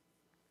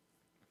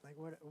 Like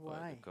what? But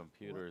Why? the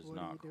computer is What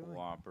are not you doing?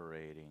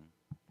 cooperating.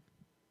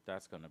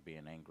 That's going to be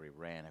an angry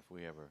rant if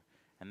we ever.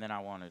 And then I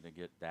wanted to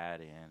get that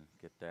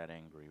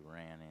angry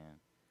rant in.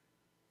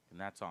 And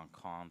that's on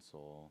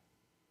console.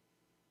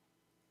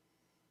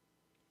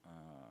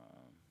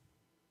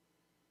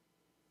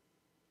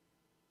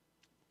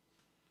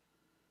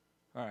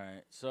 All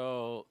right,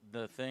 so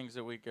the things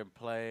that we can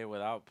play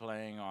without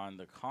playing on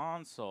the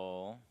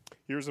console.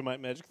 Here's a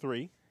Might Magic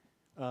 3.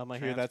 I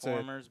hear that's a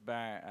Transformers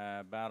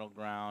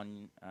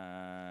Battleground,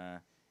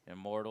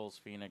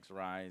 Immortals Phoenix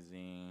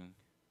Rising.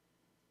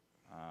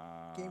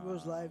 Game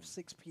goes live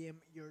 6 p.m.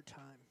 your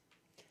time.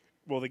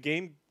 well. The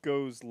game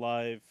goes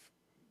live.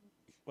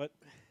 What?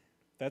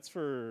 That's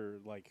for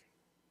like.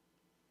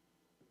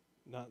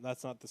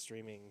 That's not the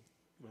streaming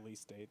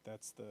release date.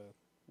 That's the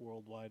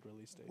worldwide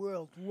release date.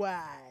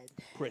 Worldwide.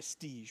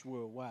 Prestige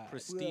worldwide.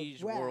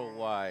 Prestige Worldwide.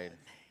 Worldwide.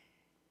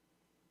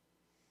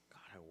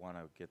 God, I want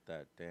to get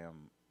that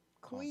damn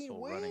Queen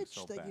console running Witch,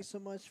 so thank you bad. so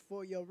much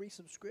for your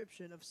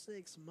resubscription of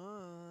 6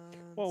 months.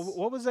 Well,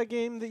 what was that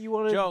game that you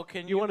wanted? Joe,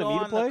 can you wanted go me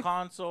to on play? the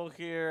console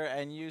here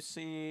and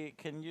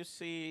can you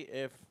see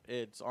if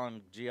it's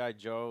on G.I.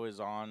 Joe is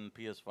on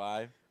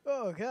PS5?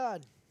 Oh,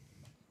 God.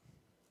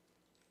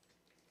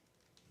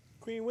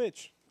 Queen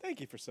Witch. Thank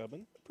you for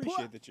subbing.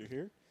 Appreciate that you're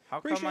here. How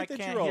come Appreciate I that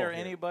can't you're all hear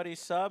here. anybody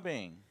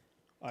subbing?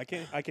 I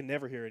can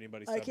never hear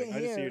anybody I subbing. can't I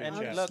just hear hear it. it in I'm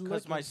And chat. look, just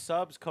because my looking.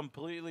 sub's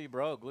completely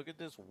broke. Look at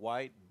this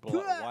white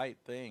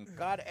thing.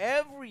 God,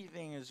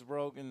 everything is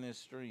broke in this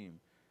stream.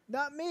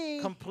 Not me.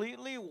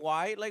 Completely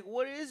white. Like,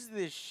 what is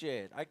this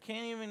shit? I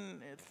can't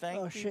even thank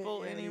Oh, shit, people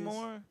yeah, it is.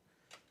 anymore.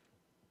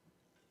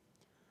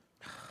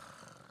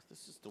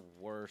 This is the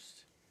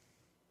worst.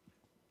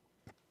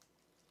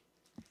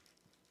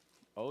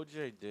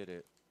 OJ did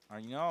it.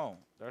 I know.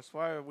 That's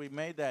why we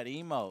made that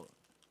emote.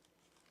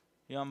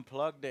 He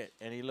unplugged it,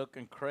 and he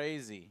looking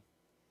crazy.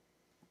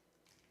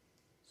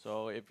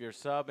 So if you're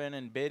subbing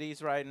in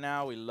biddies right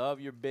now, we love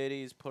your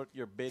biddies. Put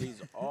your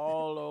biddies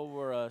all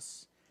over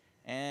us.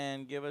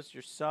 And give us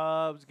your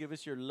subs, give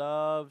us your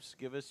loves,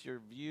 give us your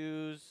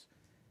views,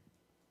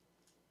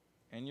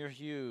 and your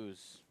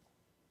hues.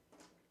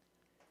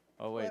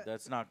 Oh, wait, What?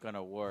 that's not going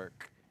to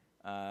work.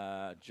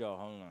 Joe,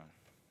 hold on.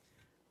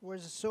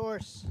 Where's the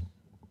source?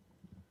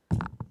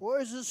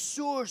 Where's the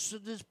source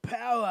of this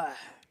power?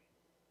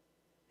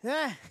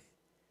 Huh?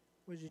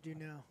 What'd you do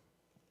now?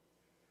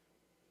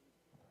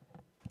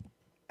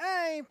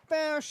 I ain't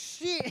found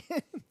shit.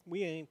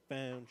 We ain't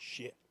found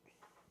shit.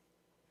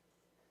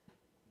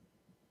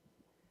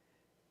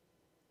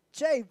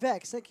 Jay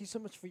Vex, thank you so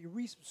much for your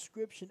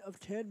resubscription of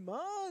 10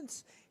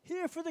 months.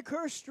 Here for the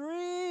curse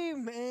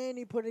stream. And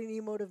he put an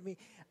emote of me.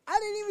 I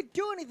didn't even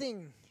do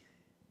anything.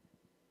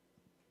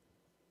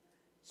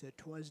 Said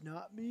 'twas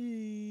not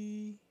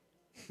me.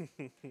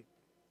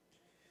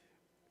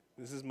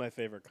 This is my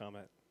favorite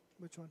comment.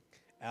 Which one?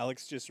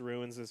 Alex just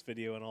ruins this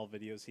video and all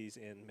videos he's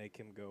in. Make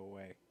him go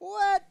away.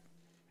 What?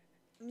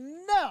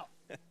 No.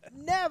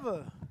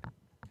 Never.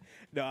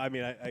 No, I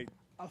mean, I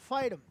I'll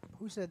fight him.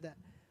 Who said that?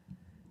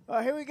 All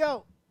right, here we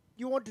go.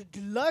 You want the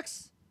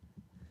deluxe?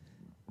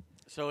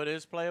 So it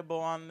is playable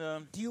on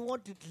the... Do you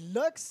want the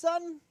deluxe,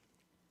 son?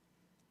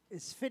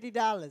 It's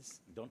 $50.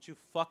 Don't you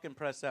fucking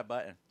press that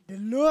button.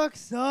 Deluxe,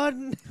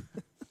 son.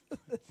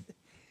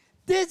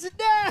 This is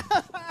now.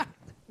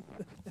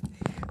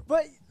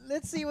 But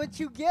let's see what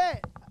you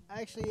get.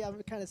 Actually,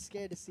 I'm kind of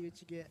scared to see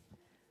what you get.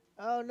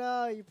 Oh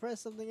no, you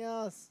pressed something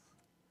else.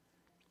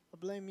 I'll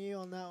blame you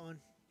on that one.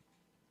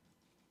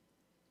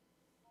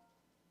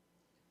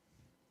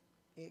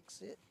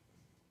 Exit.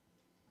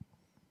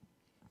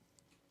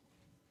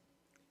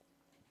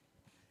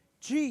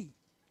 G.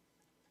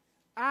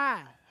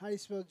 I. How do you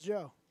spell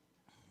Joe?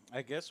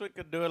 I guess we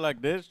could do it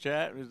like this,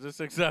 chat. Is this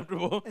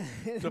acceptable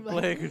to I'm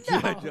play like,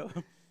 G.I. no.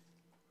 Joe?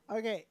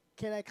 Okay,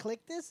 can I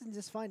click this and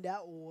just find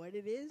out what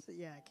it is?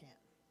 Yeah, I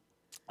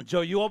can.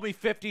 Joe, you owe me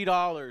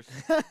 $50.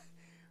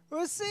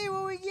 We'll see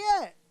what we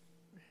get.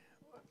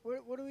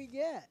 What do we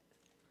get?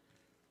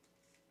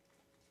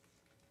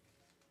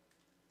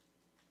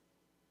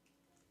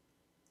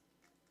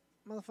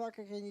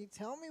 Motherfucker, can you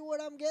tell me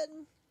what I'm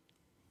getting?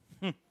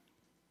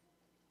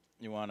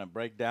 You want a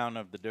breakdown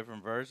of the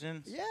different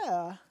versions?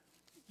 Yeah.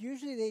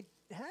 Usually they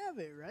have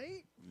it,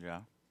 right?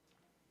 Yeah.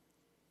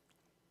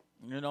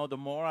 You know, the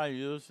more I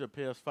use the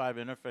PS5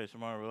 interface, the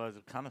more I realize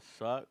it kind of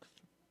sucks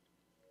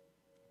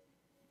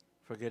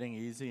for getting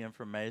easy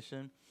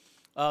information.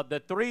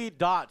 The 3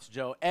 dots,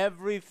 Joe.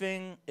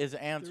 Everything is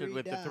answered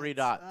with the 3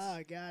 dots. Oh,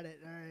 I got it.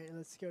 All right,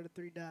 let's go to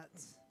 3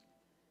 dots.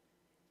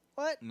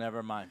 What?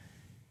 Never mind.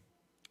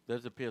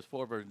 There's the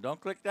PS4 version. Don't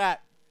click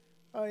that.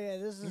 Oh, yeah,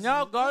 this is...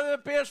 No, go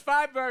to the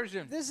PS5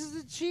 version. This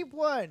is the cheap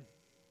one.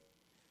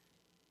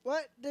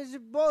 What? Does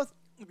it both...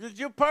 Did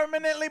you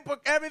permanently put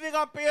everything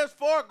on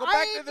PS4? Go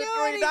back to the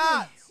 3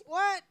 dots.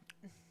 What?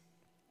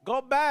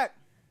 Go back.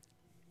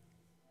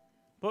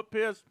 Put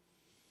PS...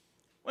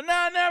 Well,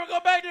 now I never go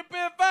back to the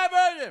PS5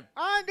 version.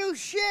 I don't do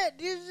shit.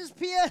 These are just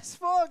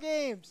PS4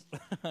 games.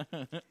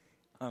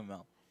 I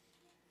know.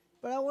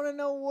 But I want to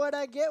know what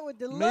I get with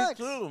Deluxe.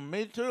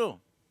 Me too.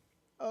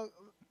 Oh,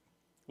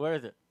 Where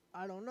is it?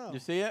 I don't know. You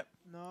see it?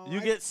 No.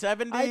 You get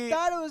 70. I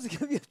thought it was going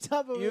to be on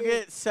top of You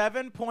get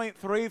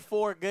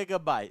 7.34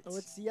 gigabytes.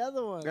 What's the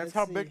other one? That's Let's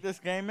how see. big this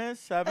game is?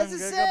 7 That's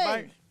the gigabytes?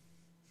 same.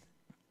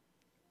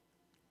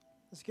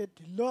 Let's get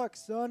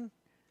Deluxe, son.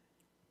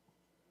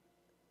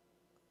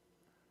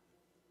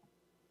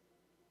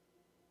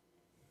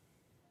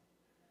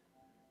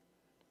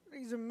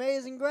 These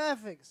amazing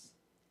graphics.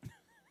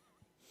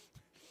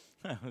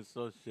 That was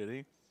so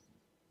shitty.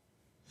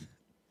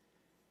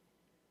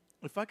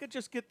 If I could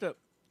just get the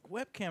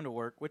webcam to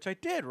work, which I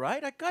did,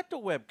 right? I got the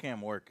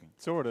webcam working.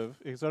 Sort of.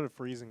 It started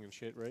freezing and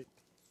shit, right?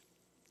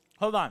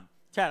 Hold on.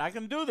 Chad, I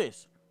can do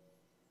this.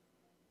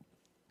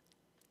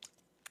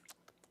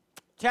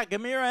 Chad, give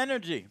me your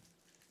energy.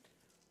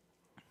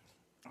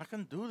 I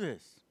can do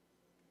this.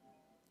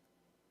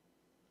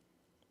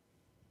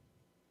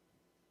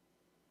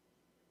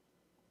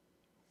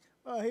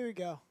 Oh, here we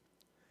go.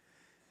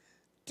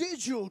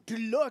 Digital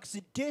Deluxe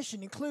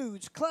Edition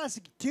includes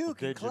Classic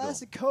Duke and Digital.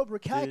 Classic Cobra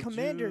Kai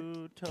Commander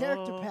Digital.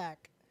 character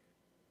pack.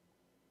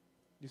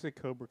 You say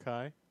Cobra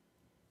Kai?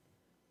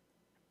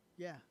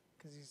 Yeah,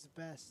 because he's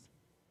the best.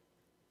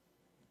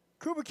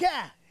 Cobra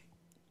Kai!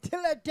 Till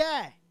I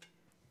die!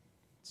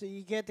 So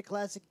you get the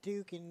Classic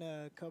Duke and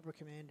Cobra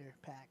Commander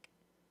pack.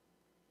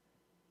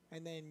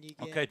 And then you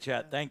get... Okay,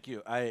 Chad, thank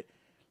you.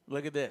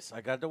 Look at this.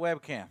 I got the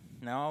webcam.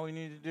 Now all we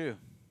need to do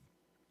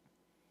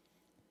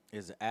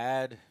is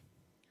add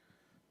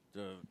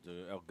the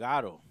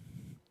Elgato.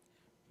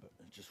 But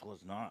it just was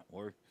not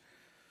worth.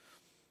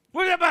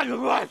 What about the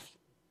rest?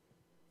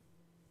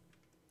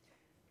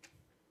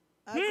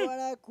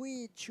 Agora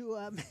quit you,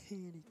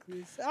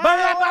 Chris.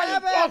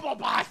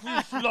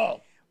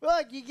 Slow.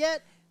 Look, you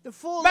get the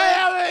full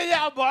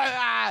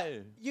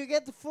you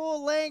get the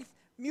full length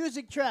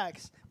music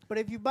tracks. But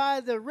if you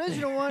buy the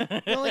original one,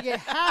 you only get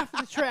half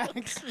the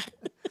tracks.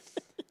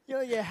 You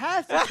only get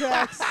half the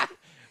tracks.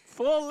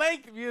 Full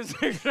length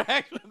music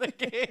tracks for the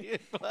game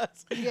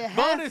plus You get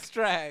bonus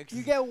tracks.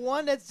 You get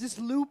one that's just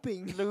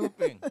looping.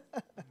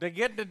 They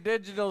get the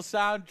digital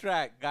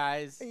soundtrack,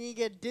 guys. And you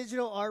get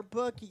digital art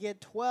book. You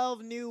get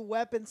 12 new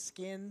weapon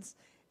skins.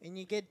 And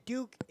you get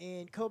Duke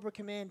and Cobra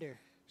Commander.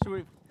 So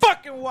we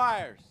fucking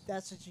wires.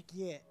 That's what you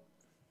get.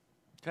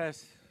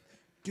 Test.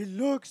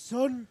 Deluxe,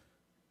 son.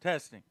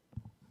 Testing.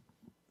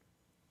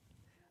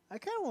 I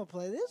kind of want to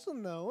play this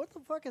one, though. What the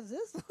fuck is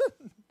this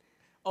one?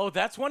 Oh,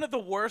 that's one of the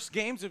worst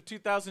games of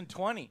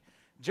 2020.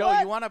 Joe,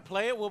 What? you want to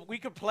play it? Well, we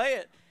could play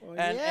it. Well,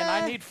 and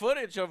I yeah. need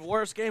footage of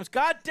worst games.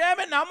 God damn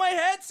it. Now my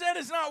headset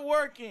is not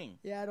working.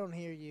 Yeah, I don't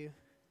hear you.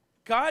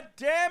 God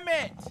damn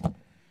it.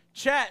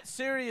 Chat,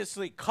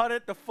 seriously, cut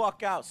it the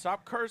fuck out.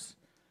 Stop cursing.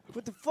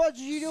 What the fuck are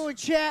you doing,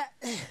 chat?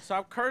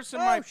 Stop cursing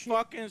Oh, my shit.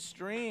 fucking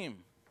stream.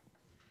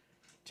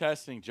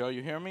 Testing. Joe,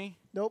 you hear me?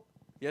 Nope.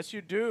 Yes,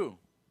 you do.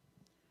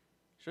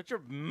 Shut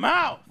your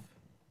mouth.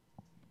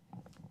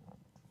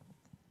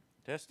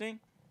 Testing.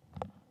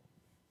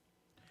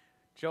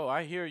 Joe,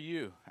 I hear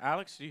you.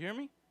 Alex, do you hear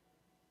me?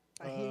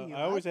 I hear you.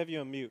 I always have you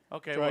on mute.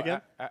 Okay, Try well,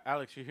 again?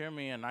 Alex, you hear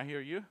me and I hear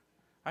you?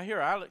 I hear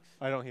Alex.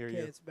 I don't hear Okay,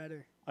 you. it's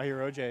better. I hear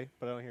OJ,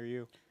 but I don't hear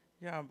you.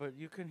 Yeah, but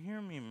you can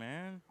hear me,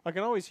 man. I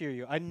can always hear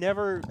you. I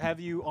never have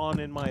you on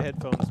in my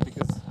headphones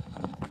because...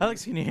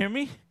 Alex, can you hear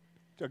me?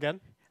 Again?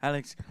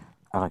 Alex.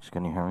 Alex,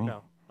 can you hear me?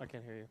 No, I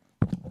can't hear you.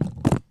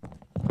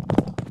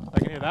 I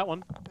can hear that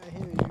one. I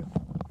hear you.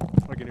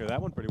 I can hear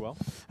that one pretty well.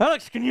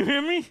 Alex, can you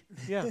hear me?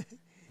 Yeah.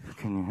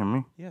 Can you hear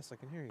me? Yes, I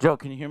can hear you. Joe,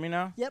 can you hear me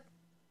now? Yep.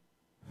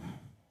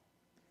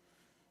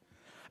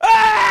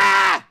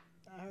 Ah!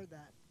 I heard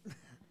that.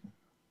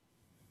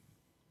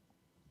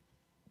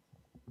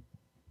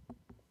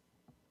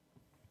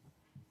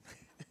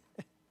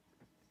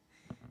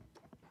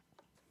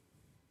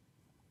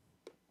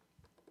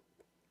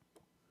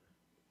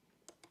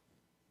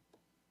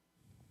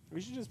 We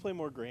should just play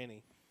more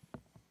Granny.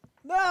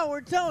 No,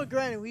 we're done with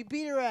Granny. We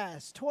beat her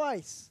ass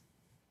twice.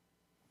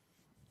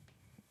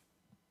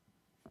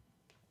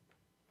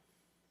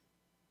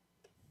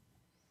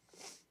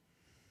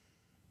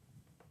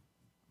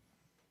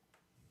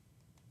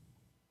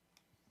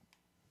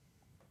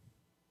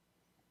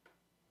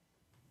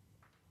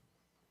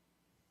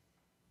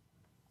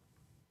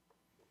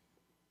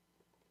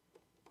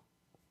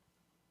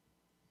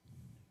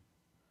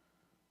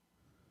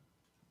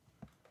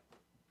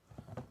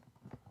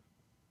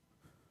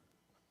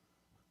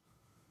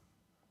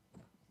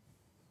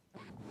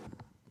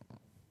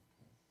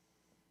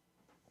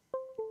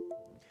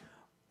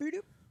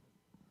 Boop-doop.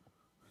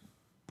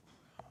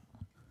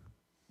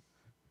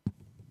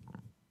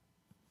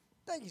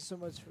 Thank you so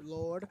much,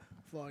 Lord,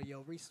 for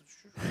your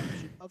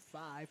resubscription of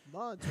 5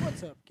 months.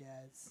 What's up,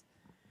 guys?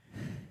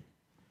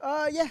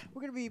 Yeah,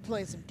 we're gonna be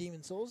playing some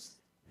Demon Souls.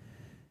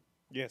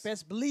 Yes.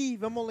 Best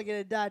believe I'm only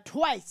gonna die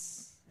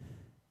twice.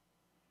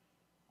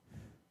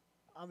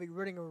 I'll be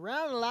running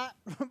around a lot,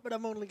 but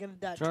I'm only gonna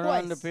die Turn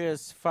twice. on the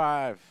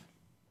PS5.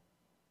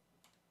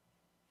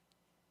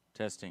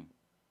 Testing.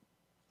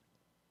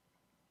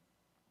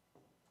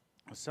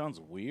 It sounds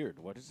weird.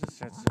 What is this?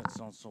 That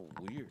sounds so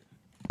weird.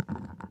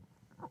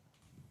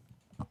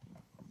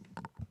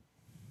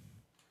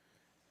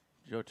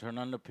 Joe, turn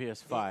on the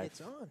PS5.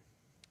 It's on.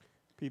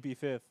 PP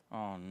fifth.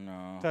 Oh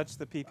no. Touch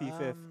the PP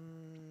fifth.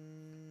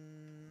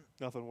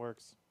 Nothing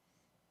works.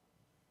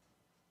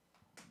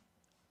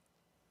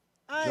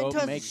 I Joe, ain't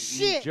touching make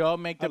shit. Joe,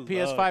 make the I love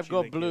PS5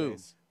 go chilaquiles. blue,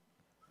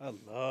 I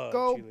love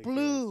Go chilaquiles.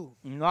 blue.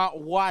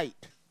 not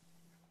white.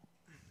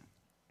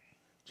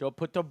 Joe,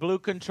 put the blue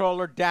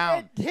controller down.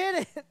 It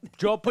did it.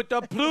 Joe, put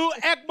the blue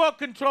ECMO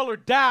controller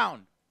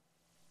down.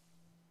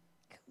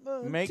 Come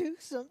on, Make- do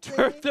something.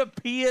 Turn the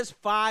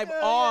PS5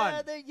 Oh, on.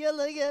 yeah, they're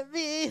yelling at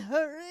me.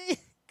 Hurry.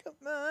 Come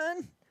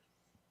on.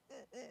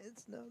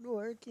 It's not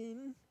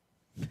working.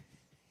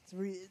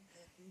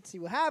 See,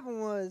 what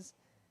happened was,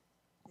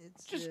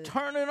 it's Just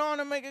turn it on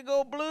and make it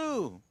go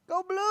blue.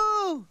 go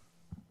blue.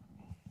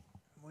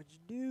 What'd you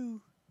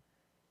do?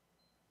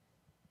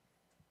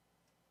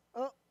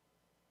 Oh.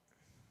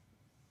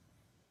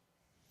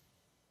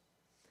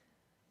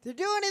 Did it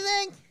do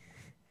anything?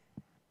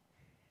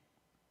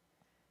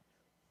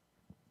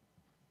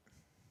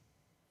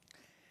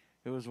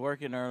 It was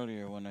working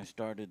earlier when I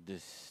started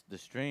the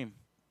stream.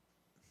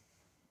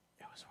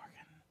 It was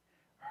working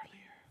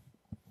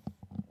earlier.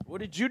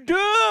 What did you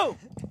do?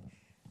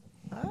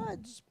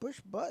 Just push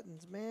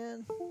buttons,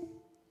 man.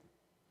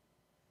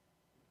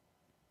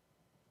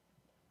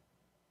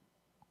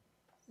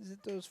 Is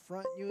it those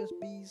front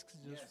USBs? Because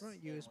those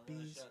front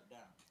USBs.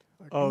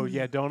 are Oh doozy.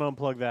 yeah, don't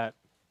unplug that.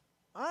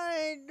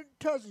 I ain't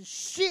touching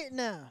shit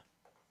now.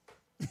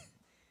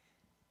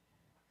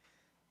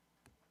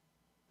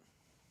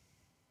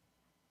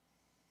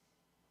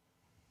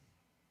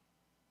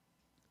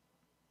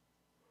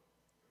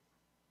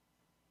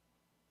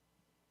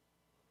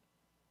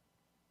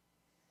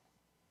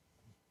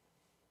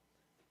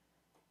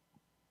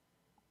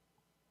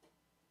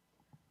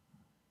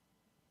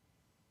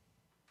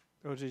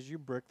 Oh, did you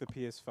brick the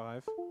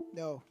PS5?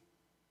 No.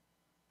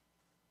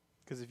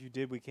 Because if you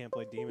did, we can't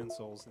play Demon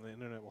Souls, and the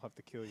internet will have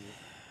to kill you.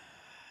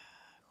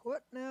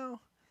 What now?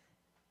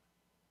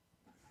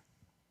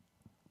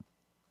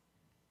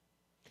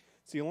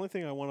 It's the only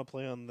thing I want to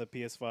play on the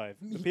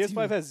PS5. Me The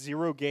PS5 too. has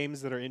 0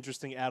 games that are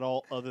interesting at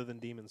all other than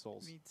Demon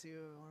Souls. Me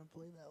too. I want to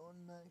play that one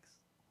next.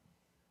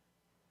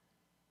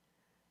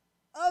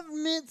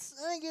 Oven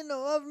mitts. I ain't getting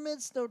no oven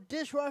mitts, no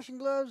dishwashing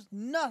gloves,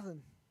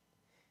 nothing.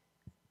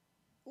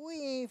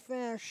 We ain't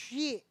found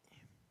shit.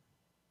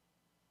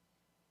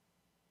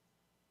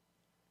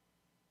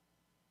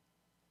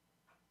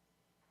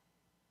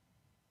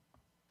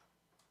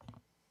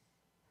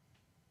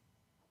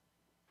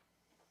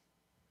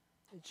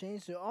 It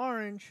changed to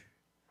orange.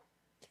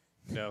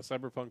 No,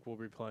 Cyberpunk will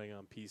be playing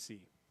on PC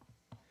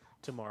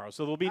tomorrow.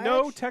 So there'll be I no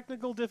actu-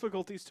 technical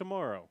difficulties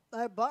tomorrow.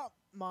 I bought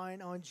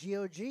mine on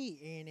GOG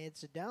and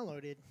it's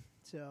downloaded.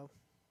 So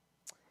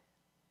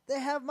they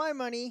have my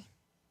money.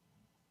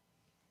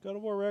 God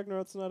of War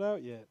Ragnarok's not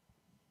out yet.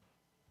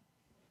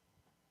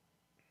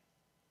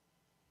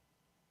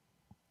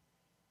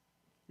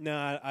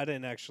 No, I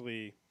didn't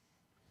actually.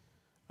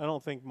 I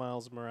don't think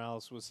Miles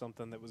Morales was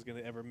something that was going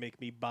to ever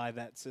make me buy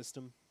that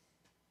system.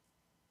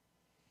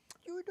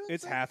 You were doing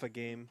It's something. half a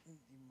game.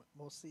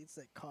 Mostly it's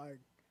that card.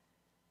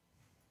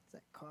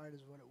 That card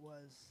is what it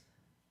was.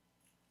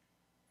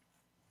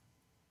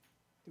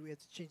 Do we have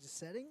to change the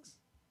settings?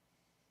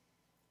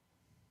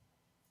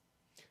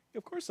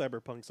 Of course,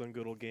 Cyberpunk's on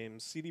Good Old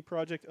Games. CD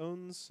Projekt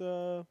owns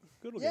Good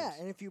Old Yeah, Games.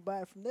 and if you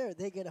buy it from there,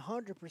 they get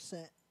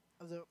 100%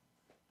 of the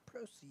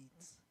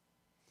proceeds.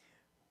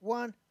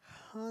 100.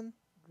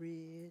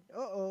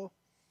 Uh-oh.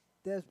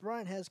 Des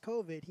Bryant has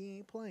COVID. He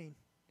ain't playing.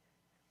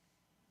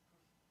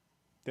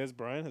 Des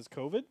Bryant has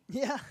COVID?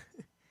 Yeah.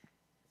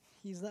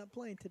 He's not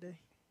playing today.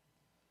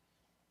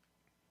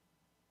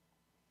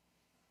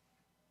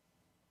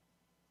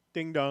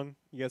 Ding dong.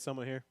 You got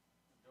someone here?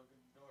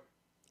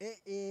 It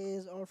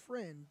is our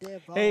friend,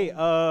 Devon. Hey,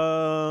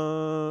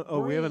 oh,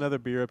 we have Bring- another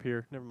beer up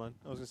here. Never mind.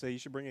 I was going to say, you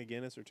should bring a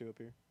Guinness or two up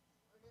here.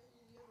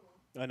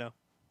 I know.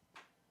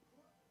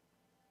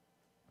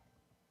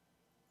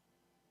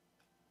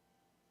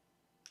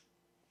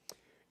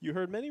 You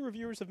heard many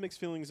reviewers have mixed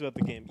feelings about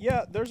the game.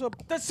 Yeah, there's a...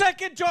 The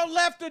second Joe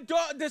left the door,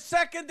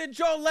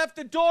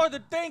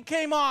 the thing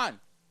came on.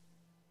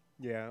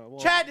 Yeah, well...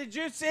 Chad, did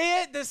you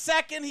see it? The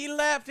second he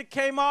left, it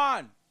came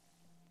on.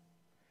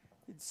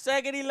 The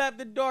second he left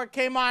the door, it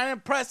came on. I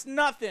didn't press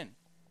nothing.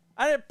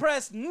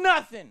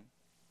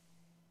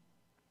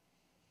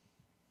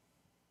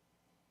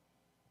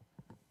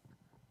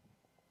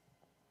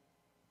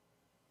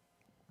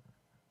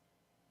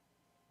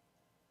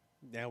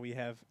 Now we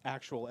have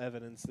actual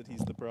evidence that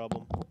he's the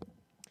problem.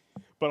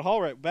 But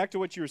all right, back to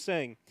what you were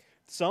saying.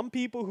 Some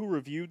people who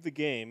reviewed the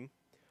game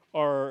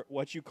are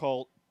what you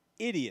call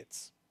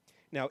idiots.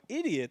 Now,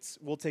 idiots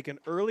will take an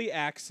early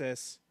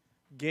access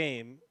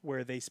game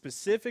where they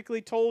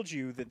specifically told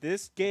you that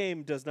this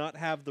game does not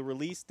have the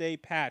release day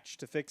patch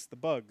to fix the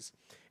bugs,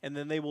 and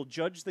then they will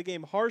judge the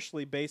game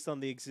harshly based on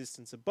the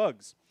existence of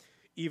bugs,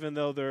 even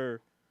though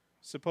they're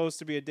supposed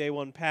to be a day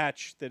one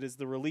patch that is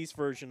the release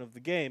version of the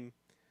game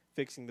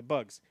fixing the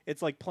bugs.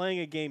 It's like playing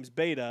a game's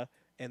beta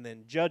and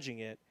then judging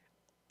it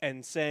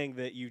and saying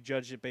that you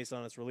judged it based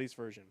on its release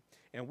version.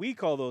 And we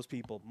call those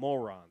people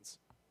morons.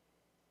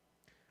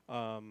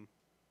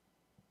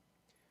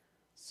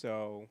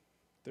 So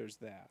there's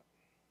that.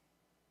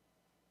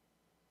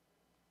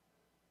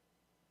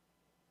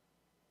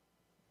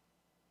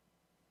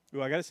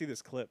 Ooh, I gotta see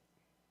this clip.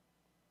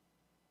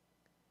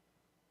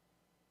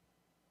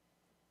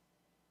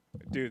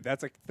 Dude,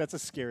 that's a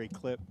scary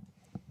clip.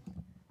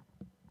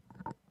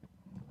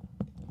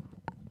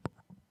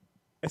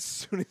 As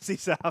soon as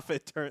he's off,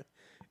 as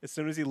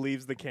soon as he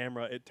leaves the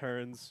camera, it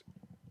turns.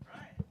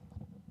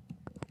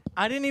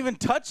 I didn't even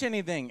touch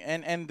anything,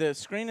 and the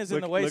screen is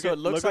in the way, so it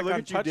looks like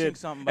I'm touching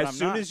something, but I'm not. As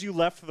soon as you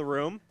left the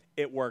room,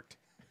 it worked.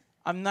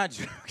 I'm not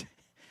joking.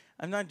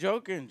 I'm not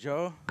joking,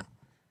 Joe.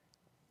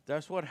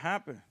 That's what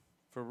happened.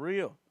 For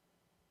real.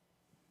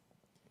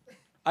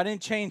 I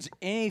didn't change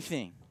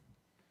anything.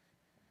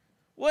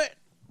 What?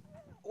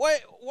 Why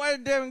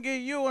did Devin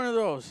give you one of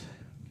those?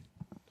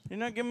 You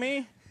not give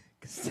me?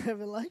 Because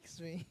Devin likes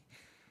me.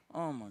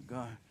 Oh, my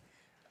God.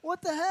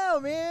 What the hell,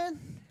 man?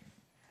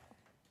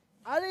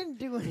 I didn't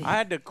do anything. I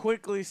had to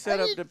quickly set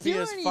up the didn't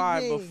do PS5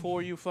 anything.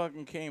 before you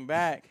fucking came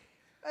back.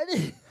 I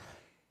didn't.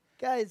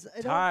 Guys,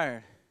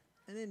 Tired.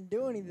 I didn't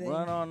do anything.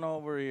 Run on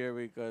over here,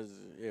 because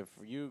if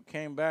you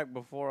came back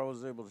before I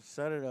was able to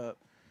set it up,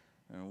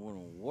 then it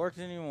wouldn't have worked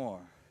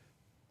anymore.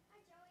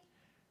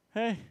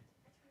 Hey.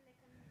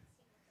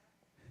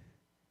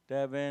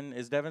 Devin.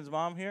 Is Devin's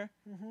mom here?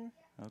 Mm-hmm.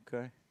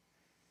 Okay.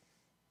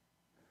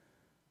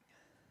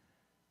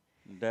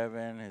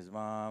 Devin, his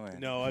mom, and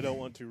No, I don't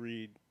want to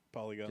read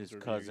Polygon's his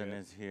review cousin yet.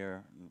 is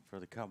here for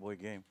the Cowboy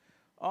game.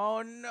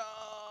 Oh, no.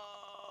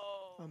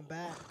 I'm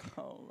back.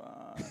 Hold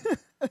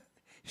on.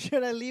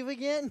 Should I leave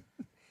again?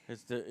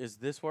 Is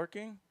this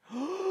working?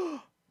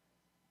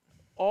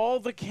 All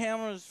the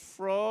cameras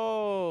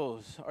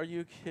froze. Are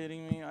you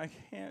kidding me? I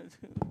can't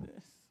do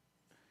this.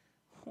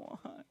 Why?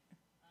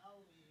 I'll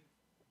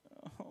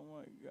leave. Oh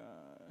my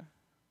God.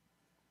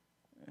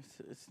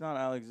 It's not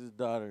Alex's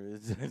daughter.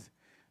 It's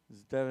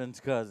Devin's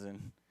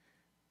cousin.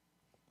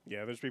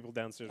 Yeah, there's people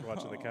downstairs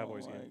watching the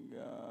Cowboys game.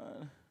 Oh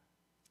my God.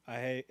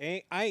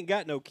 I ain't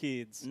got no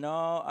kids.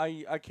 No,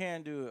 I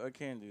can't do it. I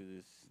can't do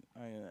this.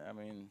 I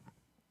mean,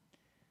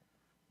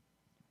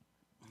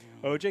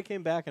 OJ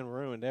came back and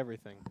ruined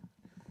everything.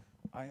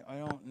 I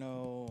don't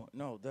know.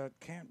 No, that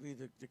can't be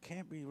that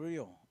can't be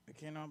real. It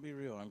cannot be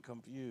real. I'm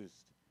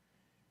confused.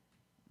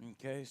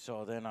 Okay,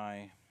 so then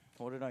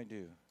what did I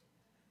do?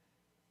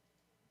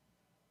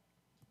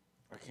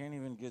 I can't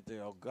even get the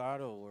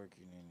Elgato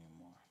working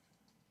anymore.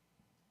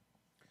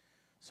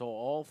 So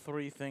all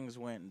three things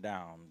went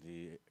down: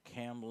 the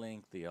cam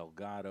link, the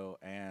Elgato,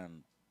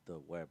 and the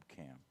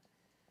webcam.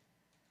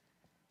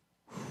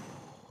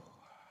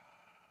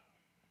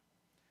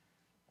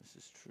 This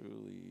is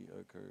truly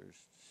a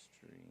cursed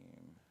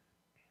stream.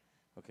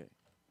 Okay,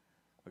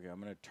 I'm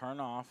gonna turn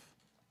off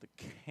the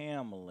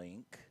cam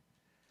link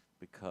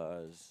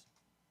because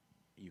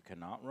you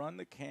cannot run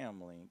the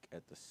cam link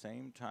at the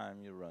same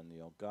time you run the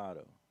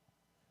Elgato.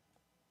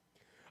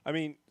 I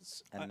mean,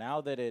 And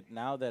now that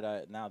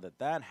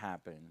that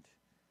happened,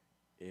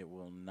 it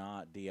will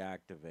not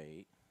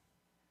deactivate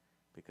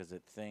because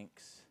it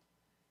thinks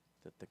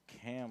that the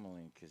cam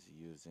link is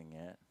using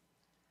it.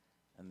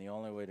 And the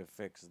only way to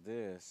fix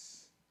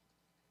this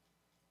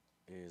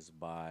is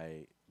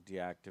by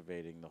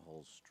deactivating the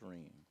whole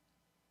stream.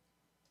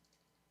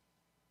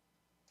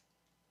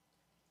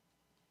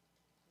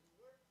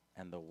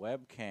 And the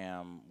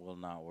webcam will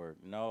not work.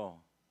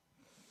 No.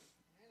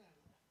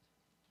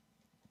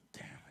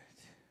 Damn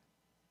it.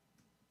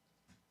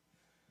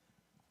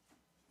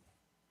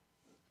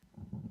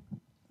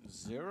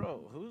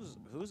 Zero.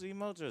 Whose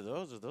emotes are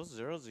those? Are those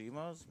Zero's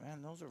emotes?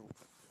 Man, those are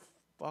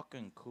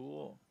fucking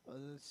cool. Oh,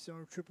 the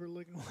stormtrooper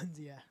looking ones,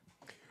 yeah.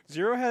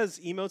 Zero has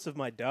emotes of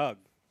my dog.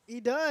 He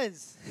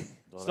does.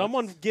 Well,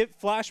 Someone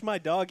flash my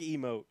dog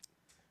emote.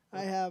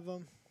 I have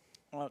them.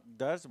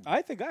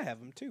 I think I have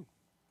them too.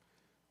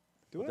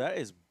 Do I? That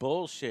is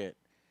bullshit.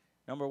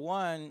 Number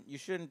one, you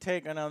shouldn't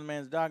take another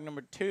man's dog.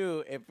 Number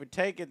two, if we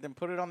take it, then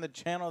put it on the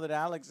channel that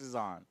Alex is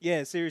on.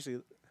 Yeah,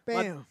 seriously.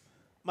 Bam.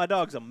 My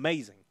dog's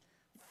amazing.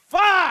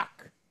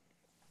 Fuck!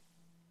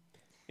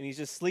 And he's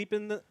just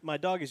sleeping. My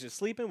dog is just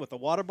sleeping with a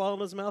water bottle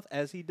in his mouth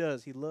as he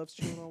does. He loves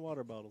chewing on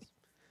water bottles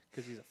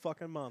because he's a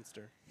fucking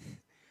monster.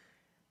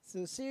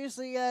 So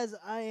seriously, guys,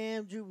 I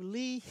am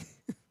Jubilee.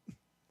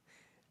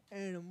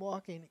 And I'm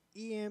walking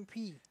EMP.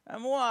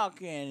 I'm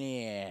walking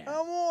here.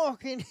 I'm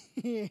walking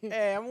here.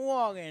 Hey, I'm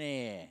walking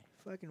here.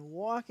 Fucking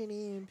walking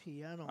EMP.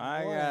 I don't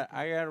know.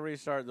 I got to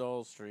restart the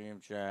whole stream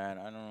chat.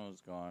 I don't know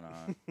what's going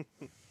on.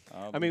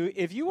 I mean,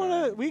 if you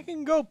want to, we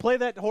can go play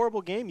that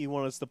horrible game you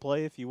want us to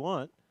play if you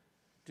want.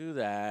 do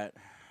that,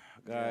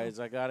 guys.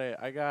 I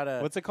gotta.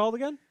 What's it called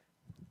again?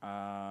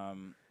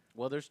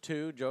 Well, there's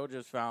two. Joe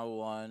just found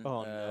one.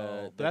 Oh,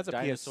 no. The That's a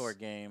dinosaur PS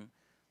game.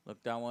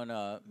 Look that one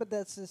up. But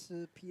that's just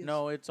a PS.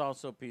 No, it's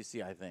also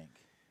PC, I think.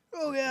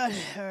 Oh god.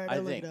 All right, I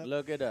I'll think. look it up.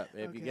 Look it up.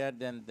 If you Okay. get,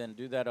 then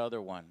do that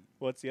other one.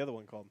 What's the other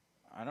one called?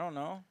 I don't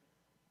know.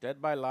 Dead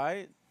by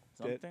Light,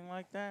 something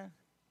like that.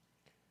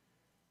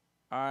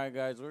 All right,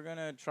 guys, we're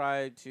gonna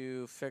try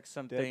to fix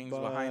some Dead things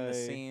behind the by-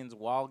 scenes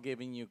while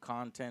giving you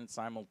content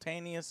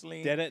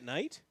simultaneously. Dead at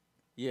Night?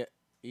 Yeah,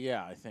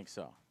 I think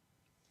so.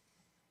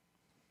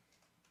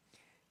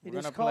 It We're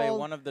is gonna play called-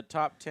 one of the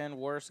top 10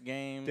 worst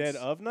games. Dead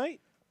of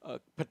Night? A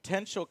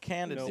potential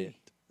candidate.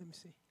 Let me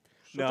see.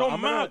 No, Shut your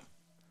I'm mouth.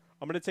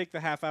 gonna take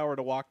the half hour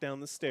to walk down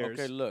the stairs.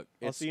 Okay, look.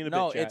 I'll see you in a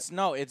no, bit, chat.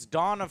 it's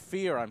Dawn of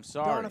Fear. I'm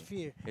sorry. Dawn of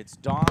Fear. It's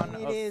Dawn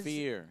It of is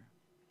Fear.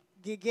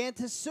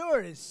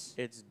 Gigantosaurus.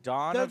 It's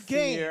Dawn The of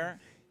game. Fear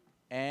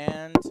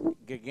and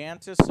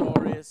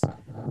Gigantosaurus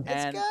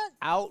and got-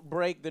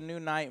 Outbreak the New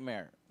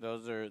Nightmare.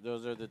 Those are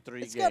the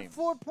three It's got games.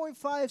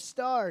 4.5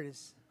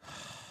 stars.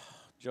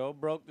 Joe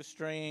broke the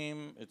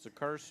stream. It's a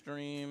cursed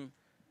stream.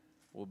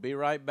 We'll be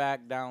right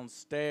back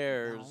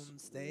downstairs,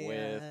 with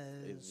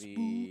the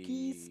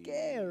Spooky,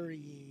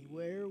 scary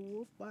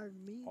werewolf.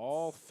 Pardon me.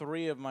 all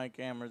three of my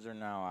cameras are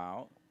now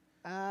out.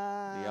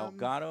 The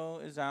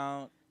Elgato is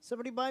out,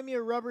 Somebody buy me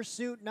a rubber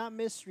suit, not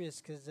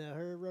Mistress, because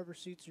her rubber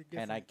suits are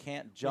different. and I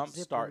can't jump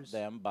start zippers.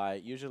 them by.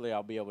 Usually,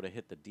 I'll be able to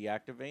hit the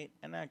deactivate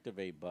and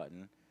activate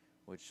button,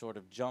 which sort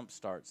of jump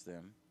starts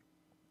them.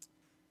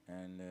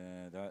 And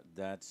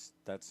that's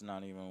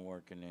not even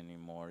working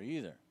anymore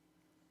either.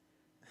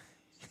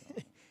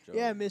 So,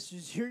 Yeah, Joe,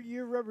 Mistress,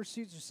 your rubber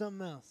suits are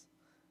something else.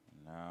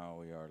 now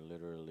we are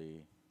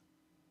literally.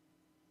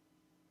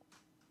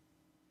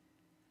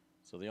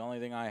 So the only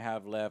thing I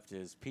have left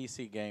is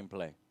PC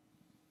gameplay.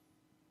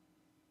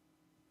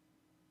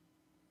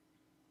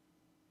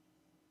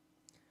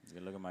 You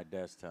can look at my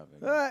desktop.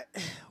 All right.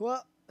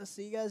 Well, I'll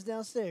see you guys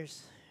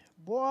downstairs.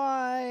 Bye.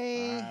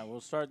 All right,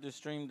 we'll start the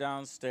stream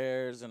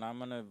downstairs, and I'm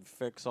gonna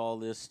fix all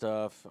this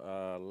stuff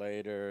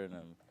later in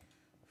a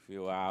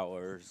few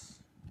hours.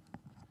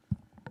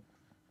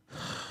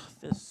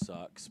 This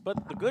sucks,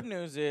 but the good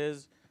news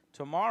is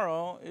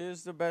tomorrow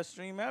is the best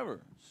stream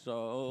ever.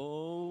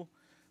 So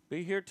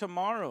be here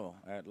tomorrow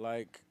at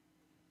like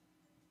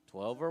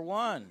 12 or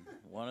 1.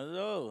 One of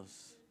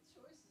those.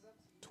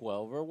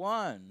 12 or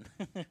 1.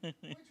 Which one?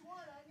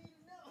 I need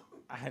to know.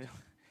 I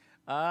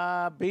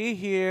don't. Be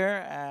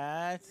here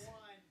at.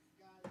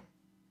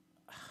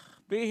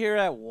 Be here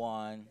at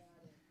 1.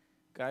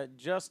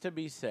 Just to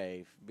be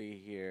safe, be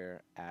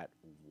here at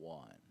 1.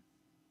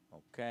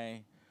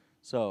 Okay?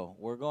 So,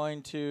 we're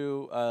going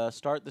to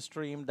start the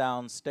stream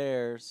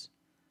downstairs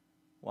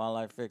while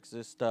I fix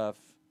this stuff.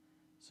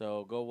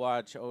 So, go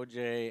watch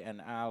OJ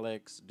and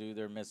Alex do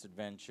their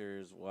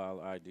misadventures while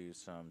I do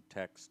some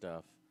tech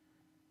stuff.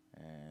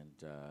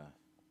 And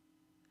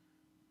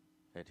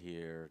head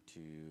here to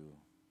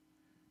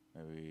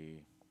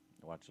maybe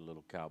watch a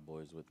little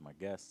Cowboys with my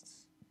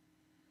guests.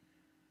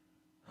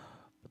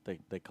 But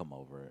they come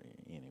over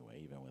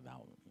anyway, even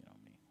without me.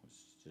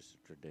 It's just a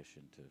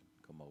tradition to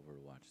come over to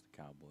watch the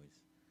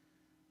Cowboys.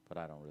 But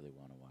I don't really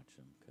want to watch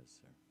them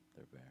because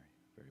they're very,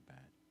 very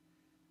bad.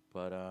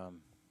 But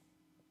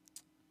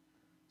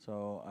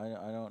so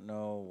I don't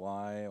know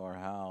why or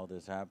how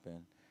this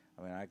happened.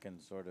 I mean, I can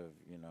sort of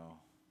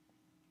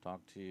talk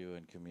to you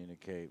and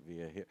communicate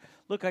via here.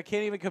 Look, I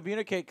can't even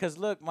communicate because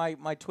look, my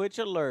Twitch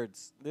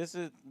alerts. This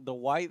is the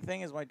white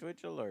thing is my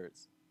Twitch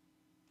alerts.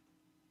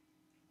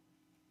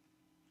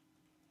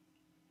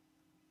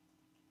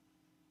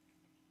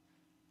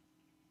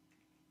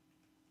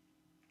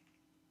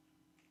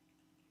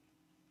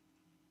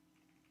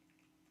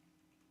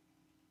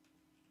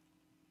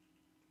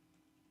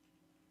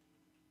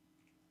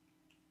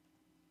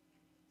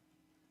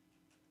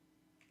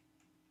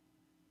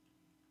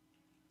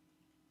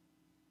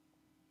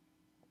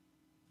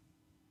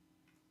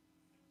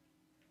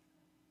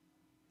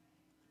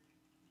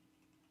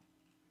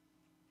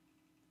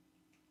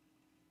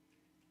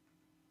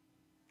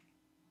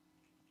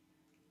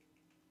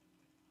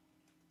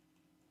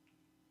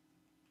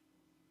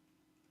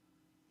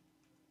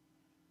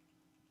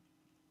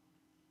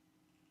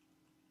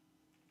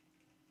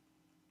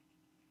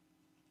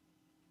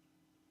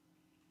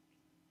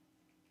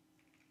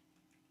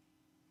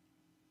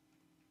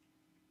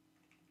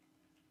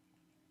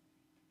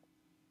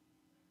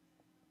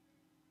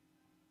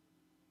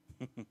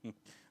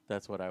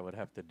 That's what I would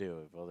have to do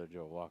if Other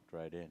Joe walked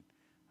right in.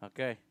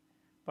 Okay.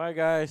 Bye,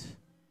 guys.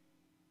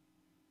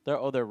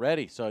 They're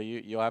ready, so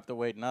you'll have to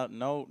wait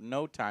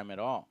no time at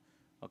all.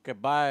 Okay,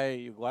 bye.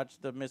 You watch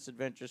the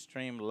Misadventure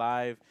stream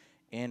live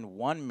in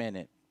 1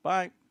 minute.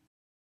 Bye.